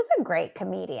 Who's a great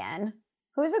comedian?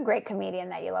 Who's a great comedian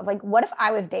that you love? Like, what if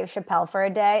I was Dave Chappelle for a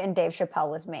day and Dave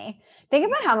Chappelle was me? Think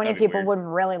about how many people would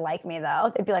really like me,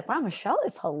 though. They'd be like, wow, Michelle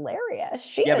is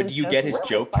hilarious. But do you get his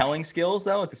joke telling skills,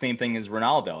 though? It's the same thing as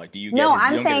Ronaldo. Like, do you get No,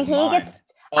 I'm saying he gets...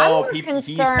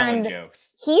 He's telling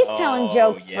jokes. He's telling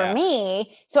jokes for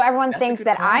me. So everyone thinks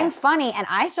that I'm funny and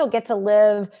I still get to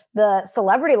live the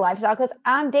celebrity lifestyle because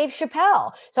I'm Dave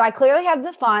Chappelle. So I clearly have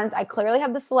the funds. I clearly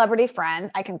have the celebrity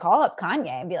friends. I can call up Kanye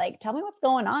and be like, tell me what's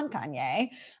going on, Kanye.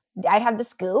 I'd have the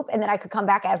scoop and then I could come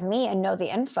back as me and know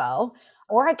the info.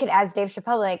 Or I could, as Dave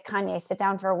Chappelle, like, Kanye, sit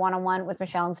down for a one-on-one with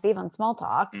Michelle and Steve on Small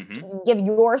Talk, give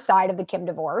your side of the Kim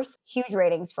divorce. Huge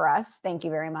ratings for us. Thank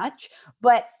you very much.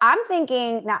 But I'm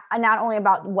thinking not only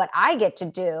about what I get to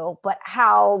do, but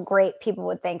how great people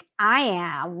would think I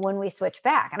am when we switch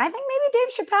back. And I think maybe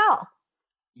Dave Chappelle.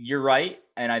 You're right.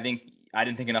 And I think I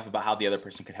didn't think enough about how the other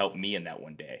person could help me in that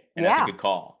one day. And that's a good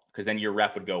call. Because then your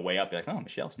rep would go way up. Be like, oh,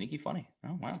 Michelle, sneaky funny.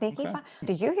 Oh, wow. Sneaky fun.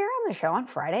 Did you hear on the show on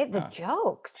Friday? The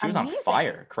jokes. She was on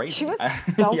fire. Crazy. She was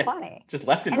so funny. Just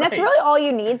left and right. And that's really all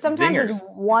you need sometimes Zingers. is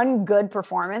one good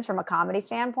performance from a comedy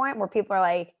standpoint where people are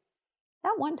like,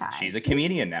 that one time. She's a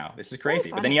comedian now. This is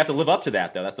crazy. But then you have to live up to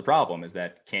that, though. That's the problem, is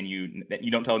that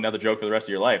you don't tell another joke for the rest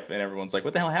of your life. And everyone's like,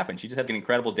 what the hell happened? She just had an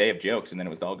incredible day of jokes and then it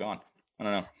was all gone.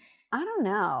 I don't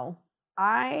know.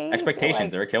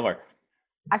 Expectations, they're a killer.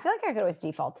 I feel like I could always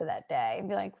default to that day and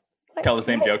be like, tell the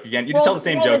same joke again. You just tell the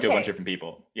same joke to a bunch of different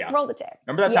people. Yeah. Roll the tape.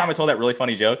 Remember that time I told that really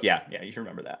funny joke? Yeah. You should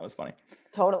remember that. It was funny.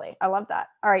 Totally. I love that.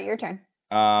 All right, your turn.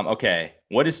 Okay.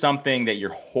 What is something that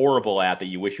you're horrible at that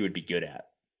you wish you would be good at?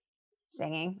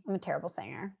 Singing. I'm a terrible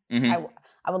singer. I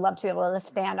would love to be able to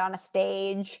stand on a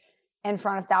stage in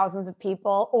front of thousands of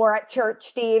people, or at church,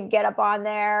 Steve, get up on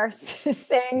there,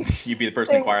 sing. You'd be the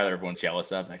person in choir that everyone's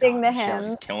jealous of. Like, sing the hymns.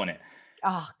 She's killing it.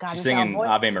 Oh God, she's singing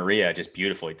Ave Maria just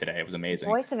beautifully today. It was amazing.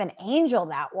 Voice of an angel,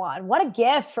 that one. What a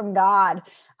gift from God.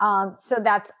 So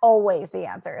that's always the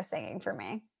answer, is singing for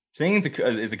me. Singing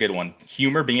is a good one.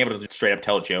 Humor, being able to just straight up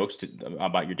tell jokes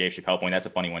about your Dave Chappelle point, that's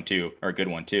a funny one too, or a good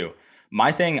one too.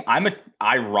 My thing, I'm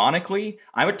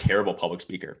a terrible public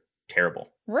speaker. Terrible.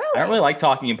 Really? I don't really like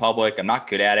talking in public. I'm not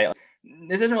good at it.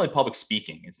 This isn't really public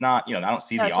speaking. It's not, I don't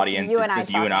see the audience. It's just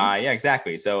you and I. Yeah,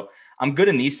 exactly. So I'm good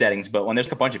in these settings, but when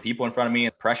there's a bunch of people in front of me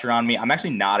and pressure on me, I'm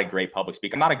actually not a great public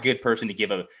speaker. I'm not a good person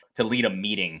to lead a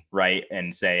meeting, right?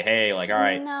 And say, hey, like, all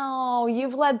right. No,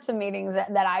 you've led some meetings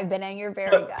that I've been in. You're very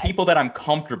good. People that I'm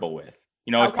comfortable with,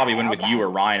 it's probably with you or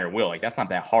Ryan or Will. Like, that's not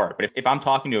that hard. But if I'm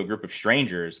talking to a group of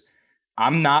strangers,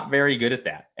 I'm not very good at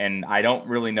that. And I don't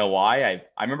really know why.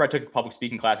 I remember I took a public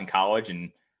speaking class in college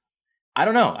and I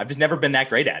don't know. I've just never been that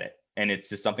great at it. And it's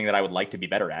just something that I would like to be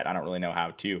better at. I don't really know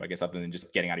how to, I guess, other than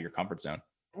just getting out of your comfort zone.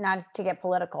 Not to get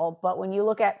political, but when you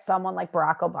look at someone like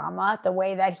Barack Obama, the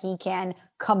way that he can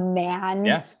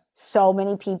command so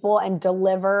many people and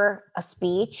deliver a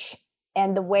speech,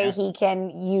 and the way he can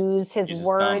use his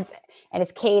words and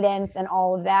his cadence and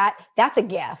all of that, that's a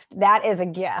gift. That is a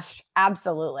gift.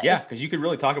 Absolutely. Yeah, because you could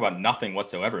really talk about nothing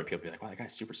whatsoever. And people be like, wow, that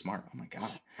guy's super smart. Oh my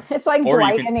God. It's like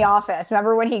Dwight in The Office.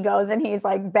 Remember when he goes and he's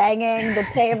like banging the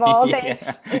table?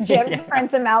 Jim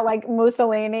prints him out like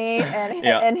Mussolini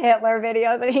and Hitler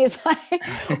videos. And he's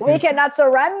like, we cannot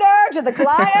surrender to the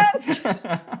clients.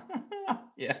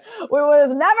 We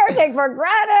will never take for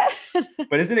granted.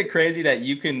 But isn't it crazy that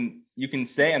you can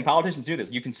say, and politicians do this,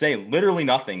 you can say literally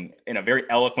nothing in a very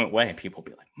eloquent way, and people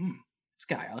will be like, this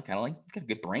guy, I kind of like, he's got a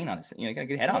good brain on his, got a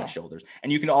good head on his shoulders.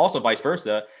 And you can also vice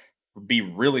versa, be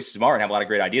really smart and have a lot of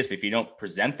great ideas, but if you don't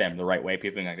present them the right way,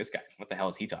 people are like, this guy, what the hell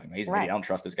is he talking about? He's an idiot. I don't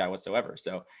trust this guy whatsoever.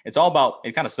 So it's all about,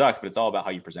 it kind of sucks, but it's all about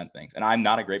how you present things. And I'm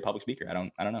not a great public speaker. I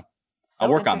don't know. I'll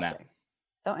work on that.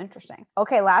 So interesting.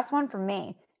 Okay, last one from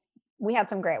me. We had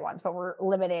some great ones, but we're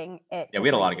limiting it. Yeah, we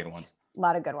had a lot of good ones. A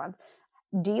lot of good ones.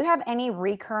 Do you have any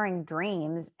recurring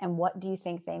dreams, and what do you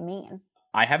think they mean?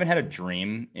 I haven't had a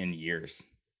dream in years.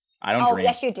 I don't dream. Oh,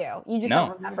 yes, you do. You just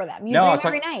don't remember them. You dream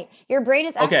every night. Your brain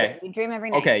is active. You dream every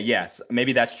night. Okay, yes.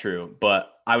 Maybe that's true.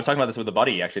 But I was talking about this with a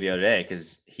buddy actually the other day,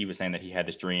 because he was saying that he had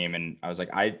this dream. And I was like,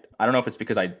 I don't know if it's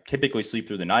because I typically sleep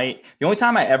through the night. The only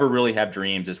time I ever really have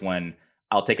dreams is when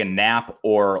I'll take a nap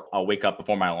or I'll wake up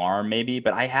before my alarm maybe.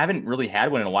 But I haven't really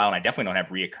had one in a while. And I definitely don't have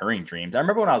reoccurring dreams. I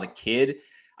remember when I was a kid,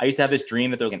 I used to have this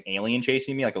dream that there was an alien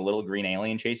chasing me, like a little green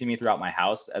alien chasing me throughout my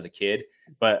house as a kid.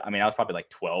 But I mean, I was probably like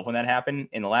 12 when that happened.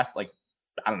 In the last,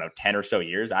 10 or so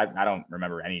years, I don't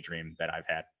remember any dream that I've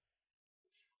had.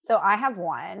 So I have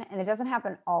one, and it doesn't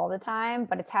happen all the time,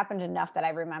 but it's happened enough that I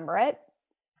remember it.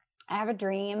 I have a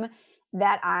dream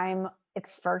that it's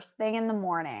first thing in the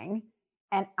morning,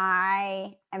 and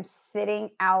I am sitting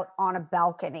out on a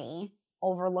balcony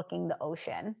overlooking the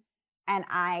ocean, and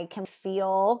I can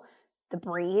feel the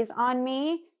breeze on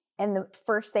me in the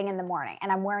first thing in the morning.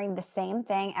 And I'm wearing the same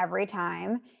thing every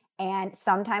time. And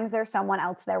sometimes there's someone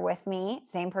else there with me,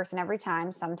 same person every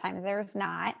time. Sometimes there's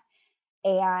not.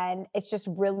 And it's just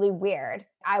really weird.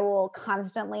 I will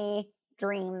constantly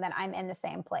dream that I'm in the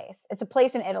same place. It's a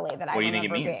place in Italy that I remember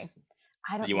being. What do you think it means?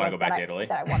 I don't know. You want to go back to Italy?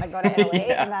 That I want to go to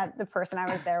Italy and that the person I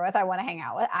was there with, I want to hang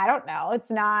out with. I don't know.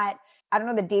 I don't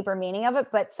know the deeper meaning of it,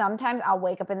 but sometimes I'll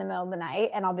wake up in the middle of the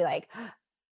night and I'll be like,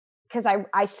 because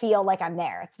I feel like I'm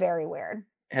there. It's very weird.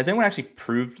 has anyone actually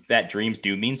proved that dreams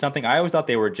do mean something? I always thought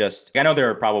they were just, I know there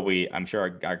are probably, I'm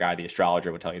sure our guy, the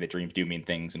astrologer, would tell you that dreams do mean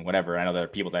things and whatever. I know there are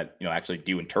people that, actually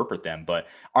do interpret them, but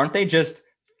aren't they just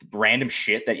random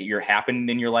shit that happened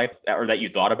in your life or that you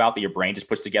thought about that your brain just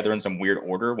puts together in some weird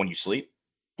order when you sleep?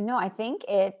 No, I think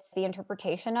it's the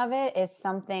interpretation of it is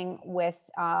something with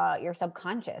your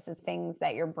subconscious, is things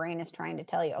that your brain is trying to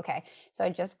tell you. Okay, so I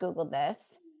just Googled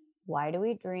this. Why do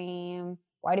we dream?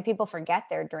 Why do people forget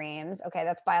their dreams? Okay,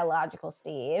 that's biological,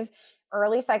 Steve.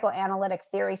 Early psychoanalytic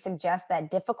theory suggests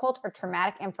that difficult or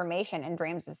traumatic information in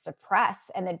dreams is suppressed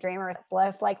and the dreamer is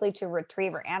less likely to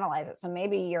retrieve or analyze it. So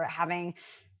maybe you're having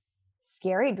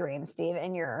scary dreams, Steve,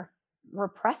 and you're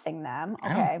repressing them.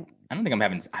 Okay. I don't think I'm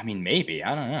having, maybe,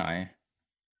 I don't know.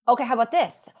 Okay, how about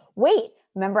this? Wait,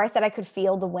 remember I said I could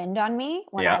feel the wind on me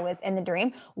when I was in the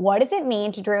dream? What does it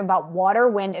mean to dream about water,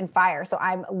 wind, and fire? So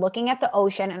I'm looking at the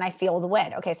ocean and I feel the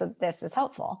wind. Okay, so this is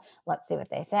helpful. Let's see what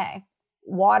they say.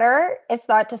 Water is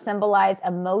thought to symbolize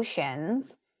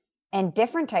emotions, and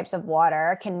different types of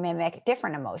water can mimic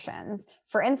different emotions.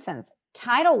 For instance,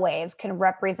 tidal waves can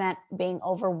represent being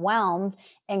overwhelmed,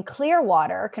 and clear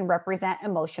water can represent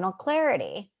emotional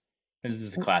clarity. This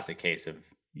is a classic case of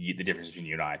the difference between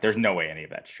you and I. There's no way any of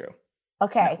that's true.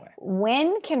 Okay. No,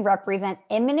 wind can represent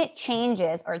imminent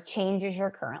changes or changes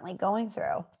you're currently going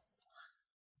through.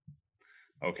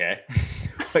 Okay.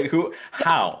 Wait,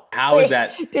 how is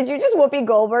that? Did you just Whoopi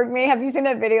Goldberg me? Have you seen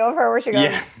that video of her where she goes,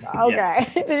 yes. Okay.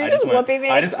 Yeah. Did you just Whoopi me?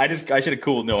 I should have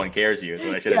cooled No One Cares You is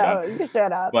what I should have done. You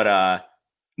should have. But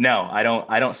no, I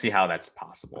don't see how that's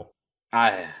possible.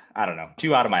 I don't know.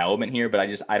 Too out of my element here, but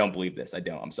I don't believe this.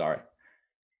 I'm sorry.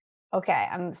 Okay,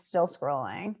 I'm still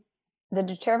scrolling. The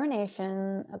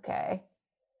determination, okay.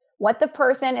 What the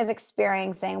person is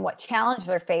experiencing, what challenges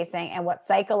they're facing, and what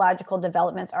psychological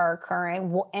developments are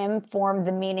occurring will inform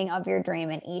the meaning of your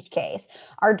dream in each case.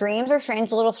 Our dreams are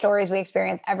strange little stories we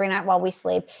experience every night while we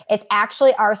sleep. It's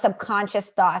actually our subconscious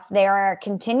thoughts. They are a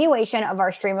continuation of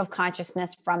our stream of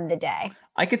consciousness from the day.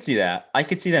 I could see that. I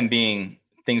could see them being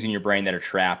things in your brain that are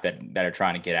trapped that are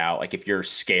trying to get out. Like if you're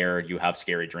scared, you have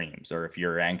scary dreams, or if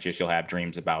you're anxious, you'll have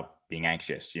dreams about being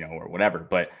anxious, or whatever.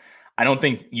 But I don't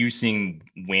think you seeing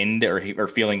wind or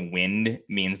feeling wind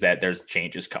means that there's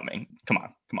changes coming. Come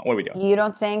on. What are we doing? You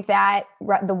don't think that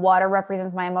the water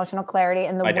represents my emotional clarity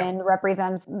and the wind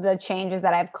represents the changes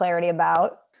that I have clarity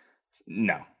about?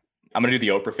 No. I'm going to do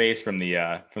the Oprah face from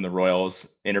the Royals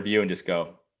interview and just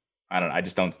go, I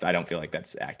don't feel like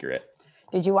that's accurate.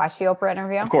 Did you watch the Oprah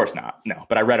interview? Of course not. No,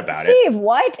 but I read about it. Steve,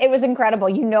 what? It was incredible.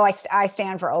 I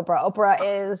stand for Oprah.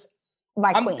 Oprah is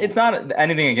my queen. It's not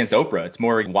anything against Oprah. It's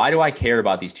more, why do I care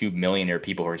about these 2 millionaire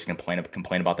people who are just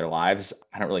complain about their lives?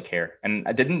 I don't really care. And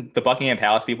didn't the Buckingham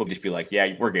Palace people just be like, yeah,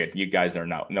 we're good. You guys are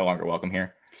no longer welcome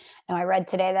here. And I read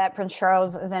today that Prince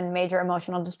Charles is in major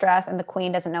emotional distress and the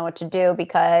Queen doesn't know what to do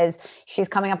because she's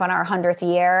coming up on our 100th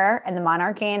year in the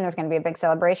monarchy and there's going to be a big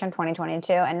celebration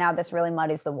 2022. And now this really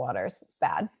muddies the waters. It's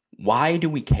bad. Why do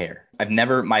we care?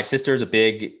 My sister's a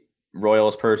big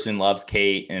Royals person, loves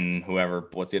Kate and whoever,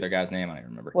 what's the other guy's name? I don't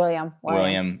remember.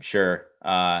 William, sure.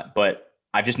 But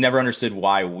I've just never understood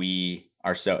why we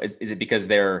are so, is it because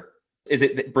is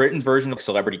it Britain's version of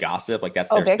celebrity gossip? Like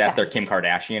that's their Kim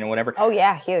Kardashian or whatever. Oh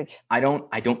yeah. Huge. I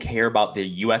don't care about the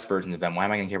US versions of them. Why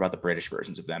am I going to care about the British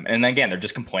versions of them? And again, they're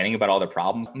just complaining about all their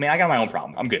problems. I got my own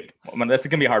problem. I'm good. That's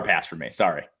going to be a hard pass for me.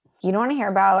 Sorry. You don't want to hear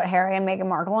about Harry and Meghan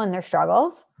Markle and their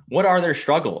struggles? What are their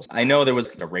struggles? I know there was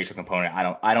a racial component.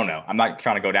 I don't know. I'm not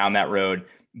trying to go down that road.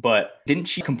 But didn't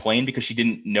she complain because she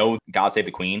didn't know God Save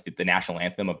the Queen, the national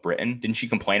anthem of Britain? Didn't she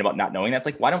complain about not knowing that? It's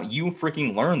like, why don't you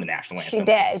freaking learn the national anthem?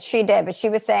 She did. But she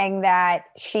was saying that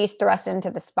she's thrust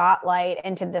into the spotlight,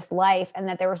 into this life, and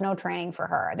that there was no training for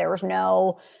her. There was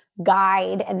no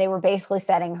guide, and they were basically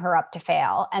setting her up to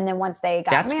fail. And then once they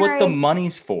got married, what the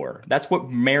money's for. That's what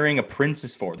marrying a prince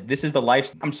is for. This is the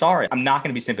life. I'm sorry. I'm not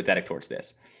going to be sympathetic towards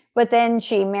this. But then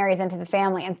she marries into the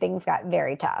family and things got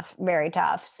very tough, very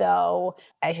tough. So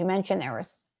as you mentioned, there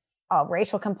was a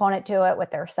racial component to it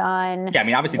with their son. Yeah,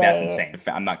 obviously that's insane.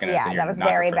 I'm not going to say that was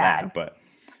very bad. That, but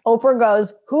Oprah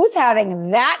goes, who's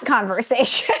having that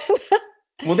conversation?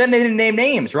 Well, then they didn't name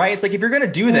names, right? It's like, if you're going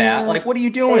to do that, like, what are you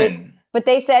doing? But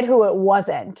they said who it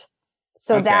wasn't.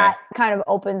 So that kind of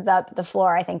opens up the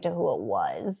floor, I think, to who it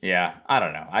was. Yeah, I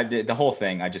don't know. The whole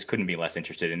thing, I just couldn't be less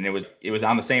interested. And it was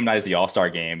on the same night as the All-Star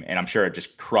game. And I'm sure it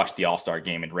just crushed the All-Star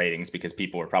game in ratings because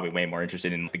people were probably way more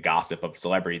interested in the gossip of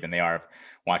celebrity than they are of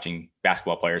watching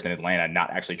basketball players in Atlanta not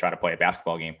actually try to play a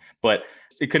basketball game. But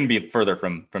it couldn't be further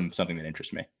from something that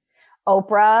interests me.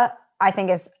 Oprah, I think,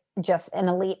 is just an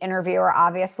elite interviewer,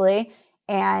 obviously.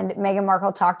 And Meghan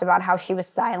Markle talked about how she was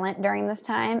silent during this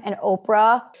time. And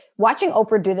watching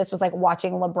Oprah do this was like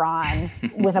watching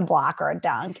LeBron with a block or a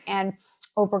dunk. And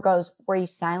Oprah goes, were you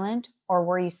silent or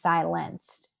were you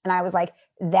silenced? And I was like,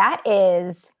 that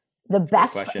is the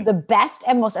best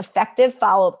and most effective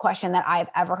follow-up question that I've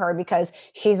ever heard, because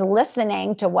she's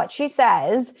listening to what she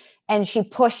says and she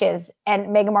pushes. And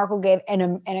Meghan Markle gave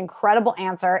an incredible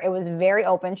answer. It was very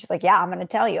open. She's like, yeah, I'm going to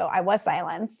tell you, I was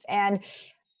silenced. And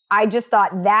I just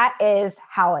thought that is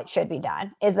how it should be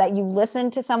done, is that you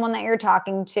listen to someone that you're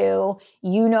talking to,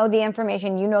 you know the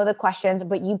information, you know the questions,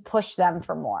 but you push them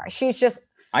for more.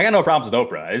 I got no problems with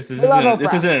Oprah. This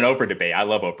isn't an Oprah debate. I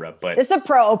love Oprah, but this is a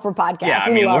pro Oprah podcast. Yeah, I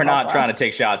mean, we're not trying to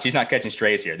take shots. She's not catching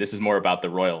strays here. This is more about the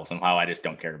royals and how I just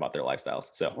don't care about their lifestyles.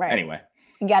 So Anyway.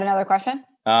 You got another question?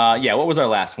 Yeah. What was our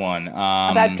last one?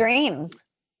 About dreams.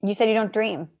 You said you don't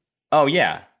dream. Oh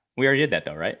yeah. We already did that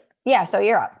though, right? Yeah. So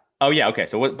you're up. Oh yeah. Okay.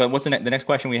 So what's the next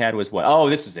question we had was what? Oh,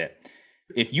 this is it.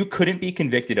 If you couldn't be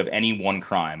convicted of any one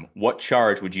crime, what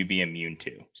charge would you be immune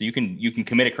to? So you can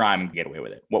commit a crime and get away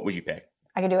with it. What would you pick?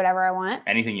 I can do whatever I want.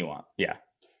 Anything you want. Yeah.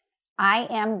 I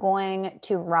am going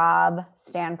to rob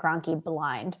Stan Kroenke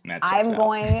blind. I'm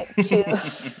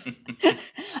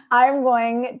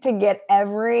going to get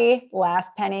every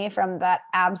last penny from that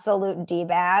absolute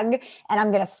D-bag, and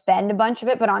I'm going to spend a bunch of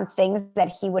it, but on things that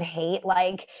he would hate,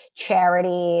 like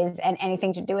charities and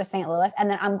anything to do with St. Louis. And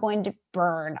then I'm going to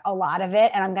burn a lot of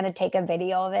it, and I'm going to take a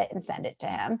video of it and send it to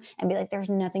him and be like, there's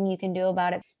nothing you can do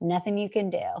about it. Nothing you can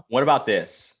do. What about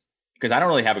this? Because I don't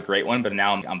really have a great one, but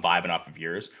now I'm vibing off of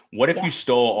yours. What if you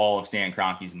stole all of Stan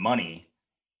Kroenke's money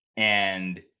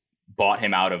and bought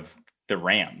him out of the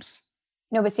Rams?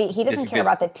 No, but see, he doesn't care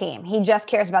about the team. He just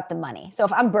cares about the money. So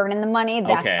if I'm burning the money,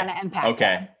 that's going to impact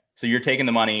him. So you're taking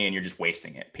the money and you're just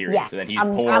wasting it, period. Yes, so then he's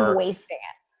poor. I'm wasting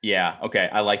it. Yeah. Okay.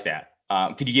 I like that.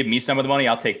 Could you give me some of the money?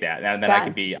 I'll take that. And then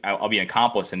I'll be an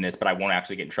accomplice in this, but I won't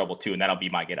actually get in trouble too. And that'll be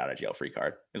my get out of jail free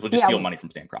card. We'll just steal money from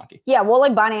Stan Kroenke. Yeah. We'll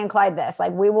like Bonnie and Clyde this,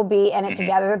 like we will be in it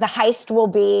together. The heist will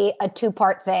be a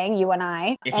 2-part thing, you and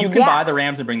I. If you could buy the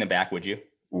Rams and bring them back, would you?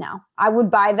 No, I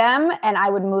would buy them and I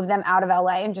would move them out of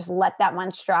LA and just let that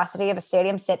monstrosity of a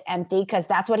stadium sit empty, because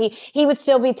that's what he would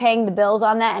still be paying the bills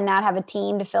on that and not have a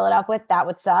team to fill it up with. That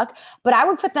would suck. But I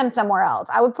would put them somewhere else.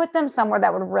 I would put them somewhere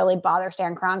that would really bother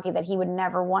Stan Kroenke, that he would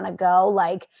never want to go,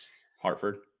 like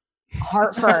Hartford.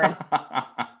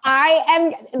 I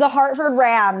am the Hartford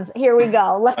Rams. Here we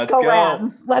go. Let's go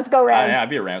Rams. Let's go Rams. Yeah, I'd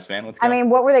be a Rams fan. Let's go. I mean,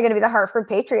 what were they going to be? The Hartford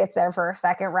Patriots there for a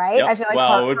second, right? Yep. I feel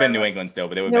like it would have been New England still,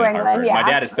 but they would have been Hartford. Yeah. My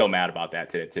dad is still mad about that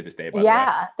to this day. By the way.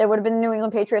 They would have been the New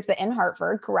England Patriots, but in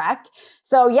Hartford, correct?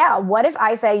 So yeah, what if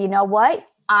I say, you know what?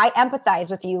 I empathize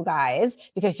with you guys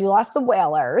because you lost the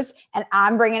Whalers, and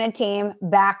I'm bringing a team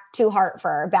back to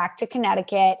Hartford, back to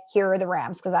Connecticut. Here are the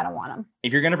Rams, because I don't want them.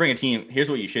 If you're going to bring a team, here's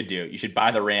what you should do. You should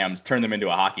buy the Rams, turn them into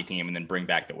a hockey team, and then bring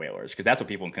back the Whalers, because that's what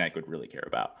people in Connecticut really care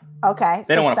about. Okay.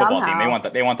 They don't want a football team. They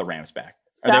want the Rams back.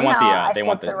 Or they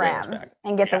want the Rams Whalers back.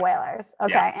 And get the Whalers.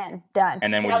 Okay, and done.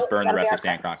 And then we'll just burn the rest of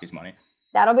Stan Kroenke's money.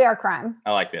 That'll be our crime.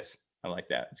 I like this. I like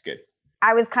that. It's good.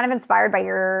 I was kind of inspired by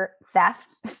your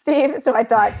theft, Steve. So I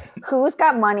thought, who's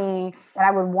got money that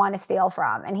I would want to steal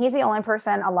from? And he's the only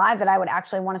person alive that I would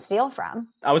actually want to steal from.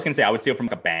 I was going to say, I would steal from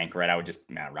like a bank, right? I would just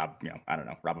rob a bank.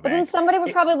 But then somebody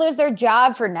would probably lose their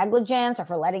job for negligence or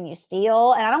for letting you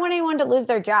steal. And I don't want anyone to lose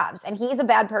their jobs. And he's a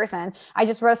bad person. I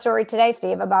just wrote a story today,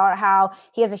 Steve, about how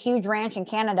he has a huge ranch in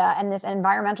Canada, and this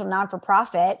environmental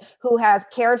non-for-profit who has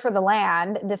cared for the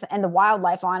land and the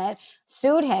wildlife on it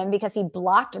sued him because he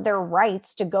blocked their rights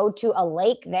to go to a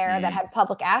lake there that had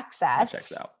public access. That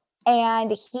checks out.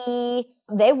 And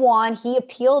they won, he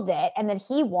appealed it, and then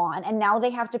he won. And now they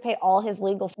have to pay all his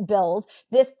legal bills.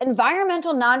 This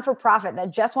environmental non-for-profit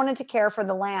that just wanted to care for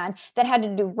the land, that had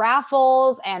to do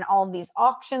raffles and all of these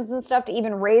auctions and stuff to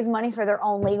even raise money for their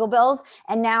own legal bills.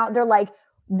 And now they're like,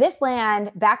 this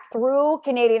land back through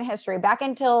Canadian history, back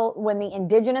until when the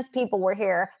Indigenous people were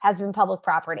here, has been public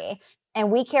property. And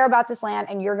we care about this land,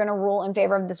 and you're going to rule in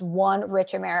favor of this one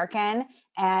rich American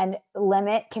and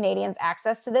limit Canadians'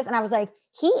 access to this. And I was like,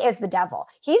 he is the devil.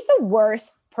 He's the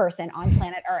worst person on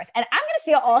planet Earth. And I'm going to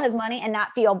steal all his money and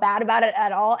not feel bad about it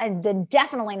at all, and then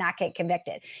definitely not get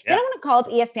convicted. Then I'm going to call up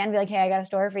ESPN and be like, hey, I got a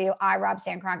story for you. I robbed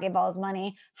Stan Kroenke of all his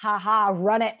money. Ha ha,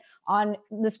 run it on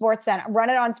the Sports Center. Run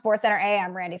it on Sports Center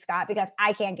AM, Randy Scott, because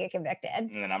I can't get convicted.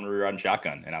 And then I'm going to rerun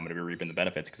shotgun, and I'm going to be reaping the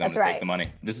benefits because I'm going to take the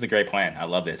money. This is a great plan. I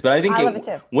love this. But I love it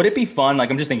too. Would it be fun? Like,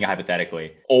 I'm just thinking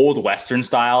hypothetically, old Western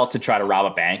style, to try to rob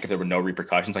a bank if there were no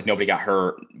repercussions, like nobody got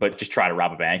hurt, but just try to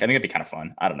rob a bank. I think it'd be kind of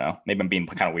fun. I don't know. Maybe I'm being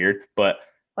kind of weird, but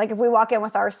like if we walk in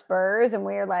with our Spurs and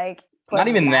we're like Not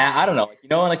even that. I don't know.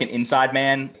 Like an Inside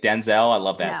Man, Denzel. I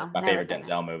love that. No, it's like my never favorite seen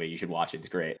Denzel movie. You should watch it. It's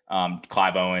great.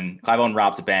 Clive Owen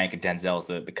robs a bank and Denzel's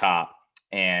the cop.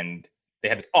 And they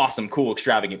have this awesome, cool,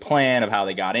 extravagant plan of how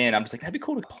they got in. I'm just like, that'd be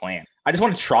cool to plan. I just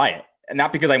want to try it. And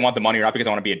not because I want the money or not because I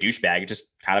want to be a douchebag. It's just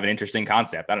kind of an interesting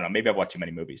concept. I don't know. Maybe I've watched too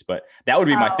many movies, but that would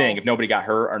be my thing. If nobody got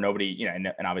hurt or nobody, and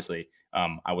obviously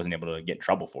I wasn't able to get in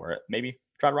trouble for it. Maybe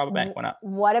try to rob a bank. Why not?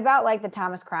 What about like the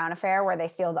Thomas Crown Affair where they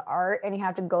steal the art and you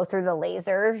have to go through the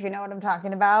lasers? You know what I'm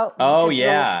talking about? Oh,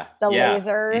 yeah. The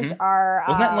lasers are.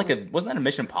 Wasn't that a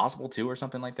Mission Impossible 2 or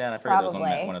something like that? I forget. It was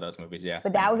one of those movies. Yeah.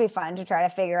 But that would be fun to try to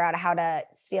figure out how to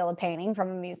steal a painting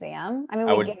from a museum. I mean,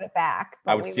 we would give it back.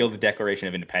 I would steal the Declaration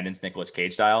of Independence, Nicolas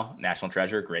Cage style. National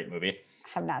Treasure. Great movie. I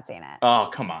have not seen it. Oh,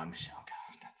 come on, Michelle.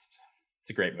 It's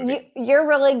a great movie. You're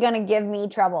really going to give me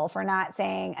trouble for not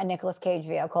saying a Nicolas Cage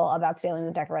vehicle about stealing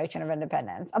the Declaration of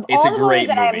Independence. Of all the movies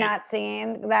that I have not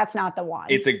seen, that's not the one.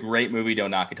 It's a great movie. Don't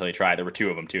knock it till you try. There were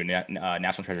 2 of them too.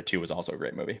 National Treasure 2 was also a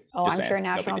great movie. Oh, I'm sure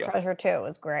National Treasure 2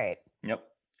 was great. Yep.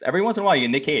 Every once in a while, you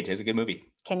get Nick Cage. It's a good movie.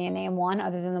 Can you name one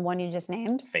other than the one you just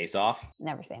named? Face Off.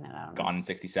 Never seen it. I don't know. Gone in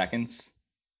 60 Seconds.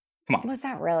 Come on. Was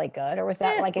that really good, or was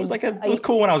that it was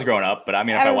cool when I was growing up? But I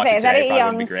mean, if I watched it today, it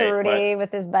probably would be great. Ceruti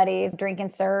with his buddies drinking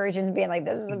Surge and being like,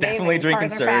 "This is amazing." Definitely drinking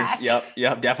Surge.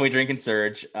 Yep. Definitely drinking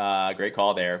Surge. Great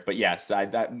call there. But yes,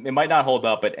 it might not hold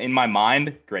up, but in my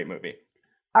mind, great movie.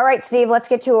 All right, Steve, let's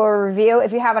get to a review.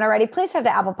 If you haven't already, please head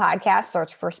to Apple Podcasts,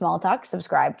 search for Small Talk,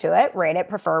 subscribe to it, rate it,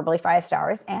 preferably 5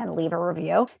 stars, and leave a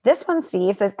review. This one,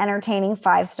 Steve, says entertaining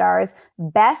 5 stars,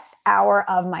 best hour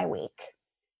of my week.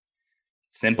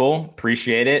 Simple.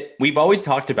 Appreciate it. We've always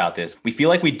talked about this. We feel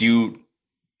like we do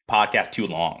podcasts too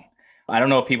long. I don't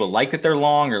know if people like that they're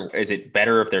long, or is it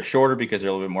better if they're shorter because they're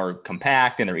a little bit more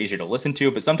compact and they're easier to listen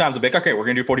to. But sometimes we'll be like, okay, we're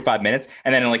going to do 45 minutes.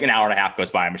 And then like an hour and a half goes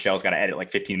by and Michelle's got to edit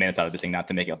like 15 minutes out of this thing, not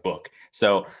to make it a book.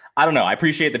 So I don't know. I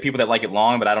appreciate the people that like it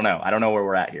long, but I don't know. I don't know where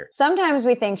we're at here. Sometimes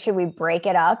we think, should we break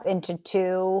it up into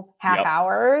 2 half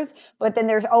hours? But then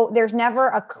there's never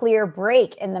a clear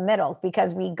break in the middle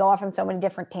because we go off on so many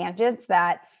different tangents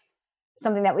that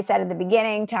something that we said at the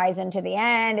beginning ties into the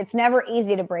end. It's never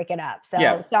easy to break it up.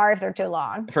 So sorry if they're too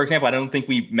long. For example, I don't think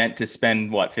we meant to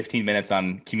spend 15 minutes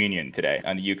on communion today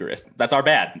on the Eucharist. That's our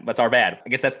bad. I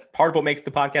guess that's part of what makes the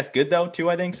podcast good though,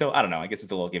 too, I think. So I don't know. I guess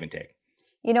it's a little give and take.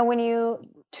 When you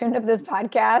tuned up this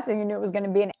podcast and you knew it was going to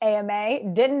be an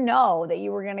AMA, didn't know that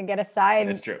you were going to get a side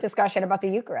discussion about the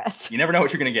Eucharist. You never know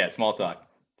what you're going to get. Small talk.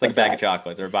 It's like a bag of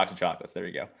chocolates or a box of chocolates. There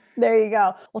you go. There you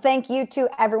go. Well, thank you to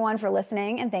everyone for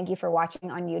listening and thank you for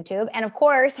watching on YouTube. And of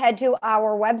course, head to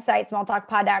our website,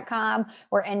 smalltalkpod.com,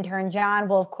 where intern John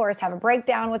will, of course, have a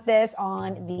breakdown with this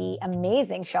on the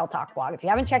amazing Shell Talk blog. If you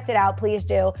haven't checked it out, please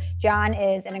do. John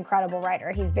is an incredible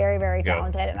writer. He's very, very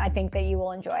talented, and I think that you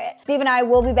will enjoy it. Steve and I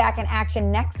will be back in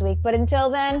action next week. But until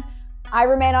then, I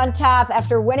remain on top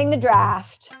after winning the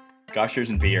draft.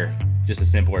 Gushers and beer. Just a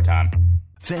simpler time.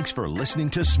 Thanks for listening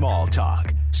to Small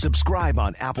Talk. Subscribe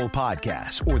on Apple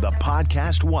Podcasts or the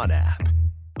Podcast One app.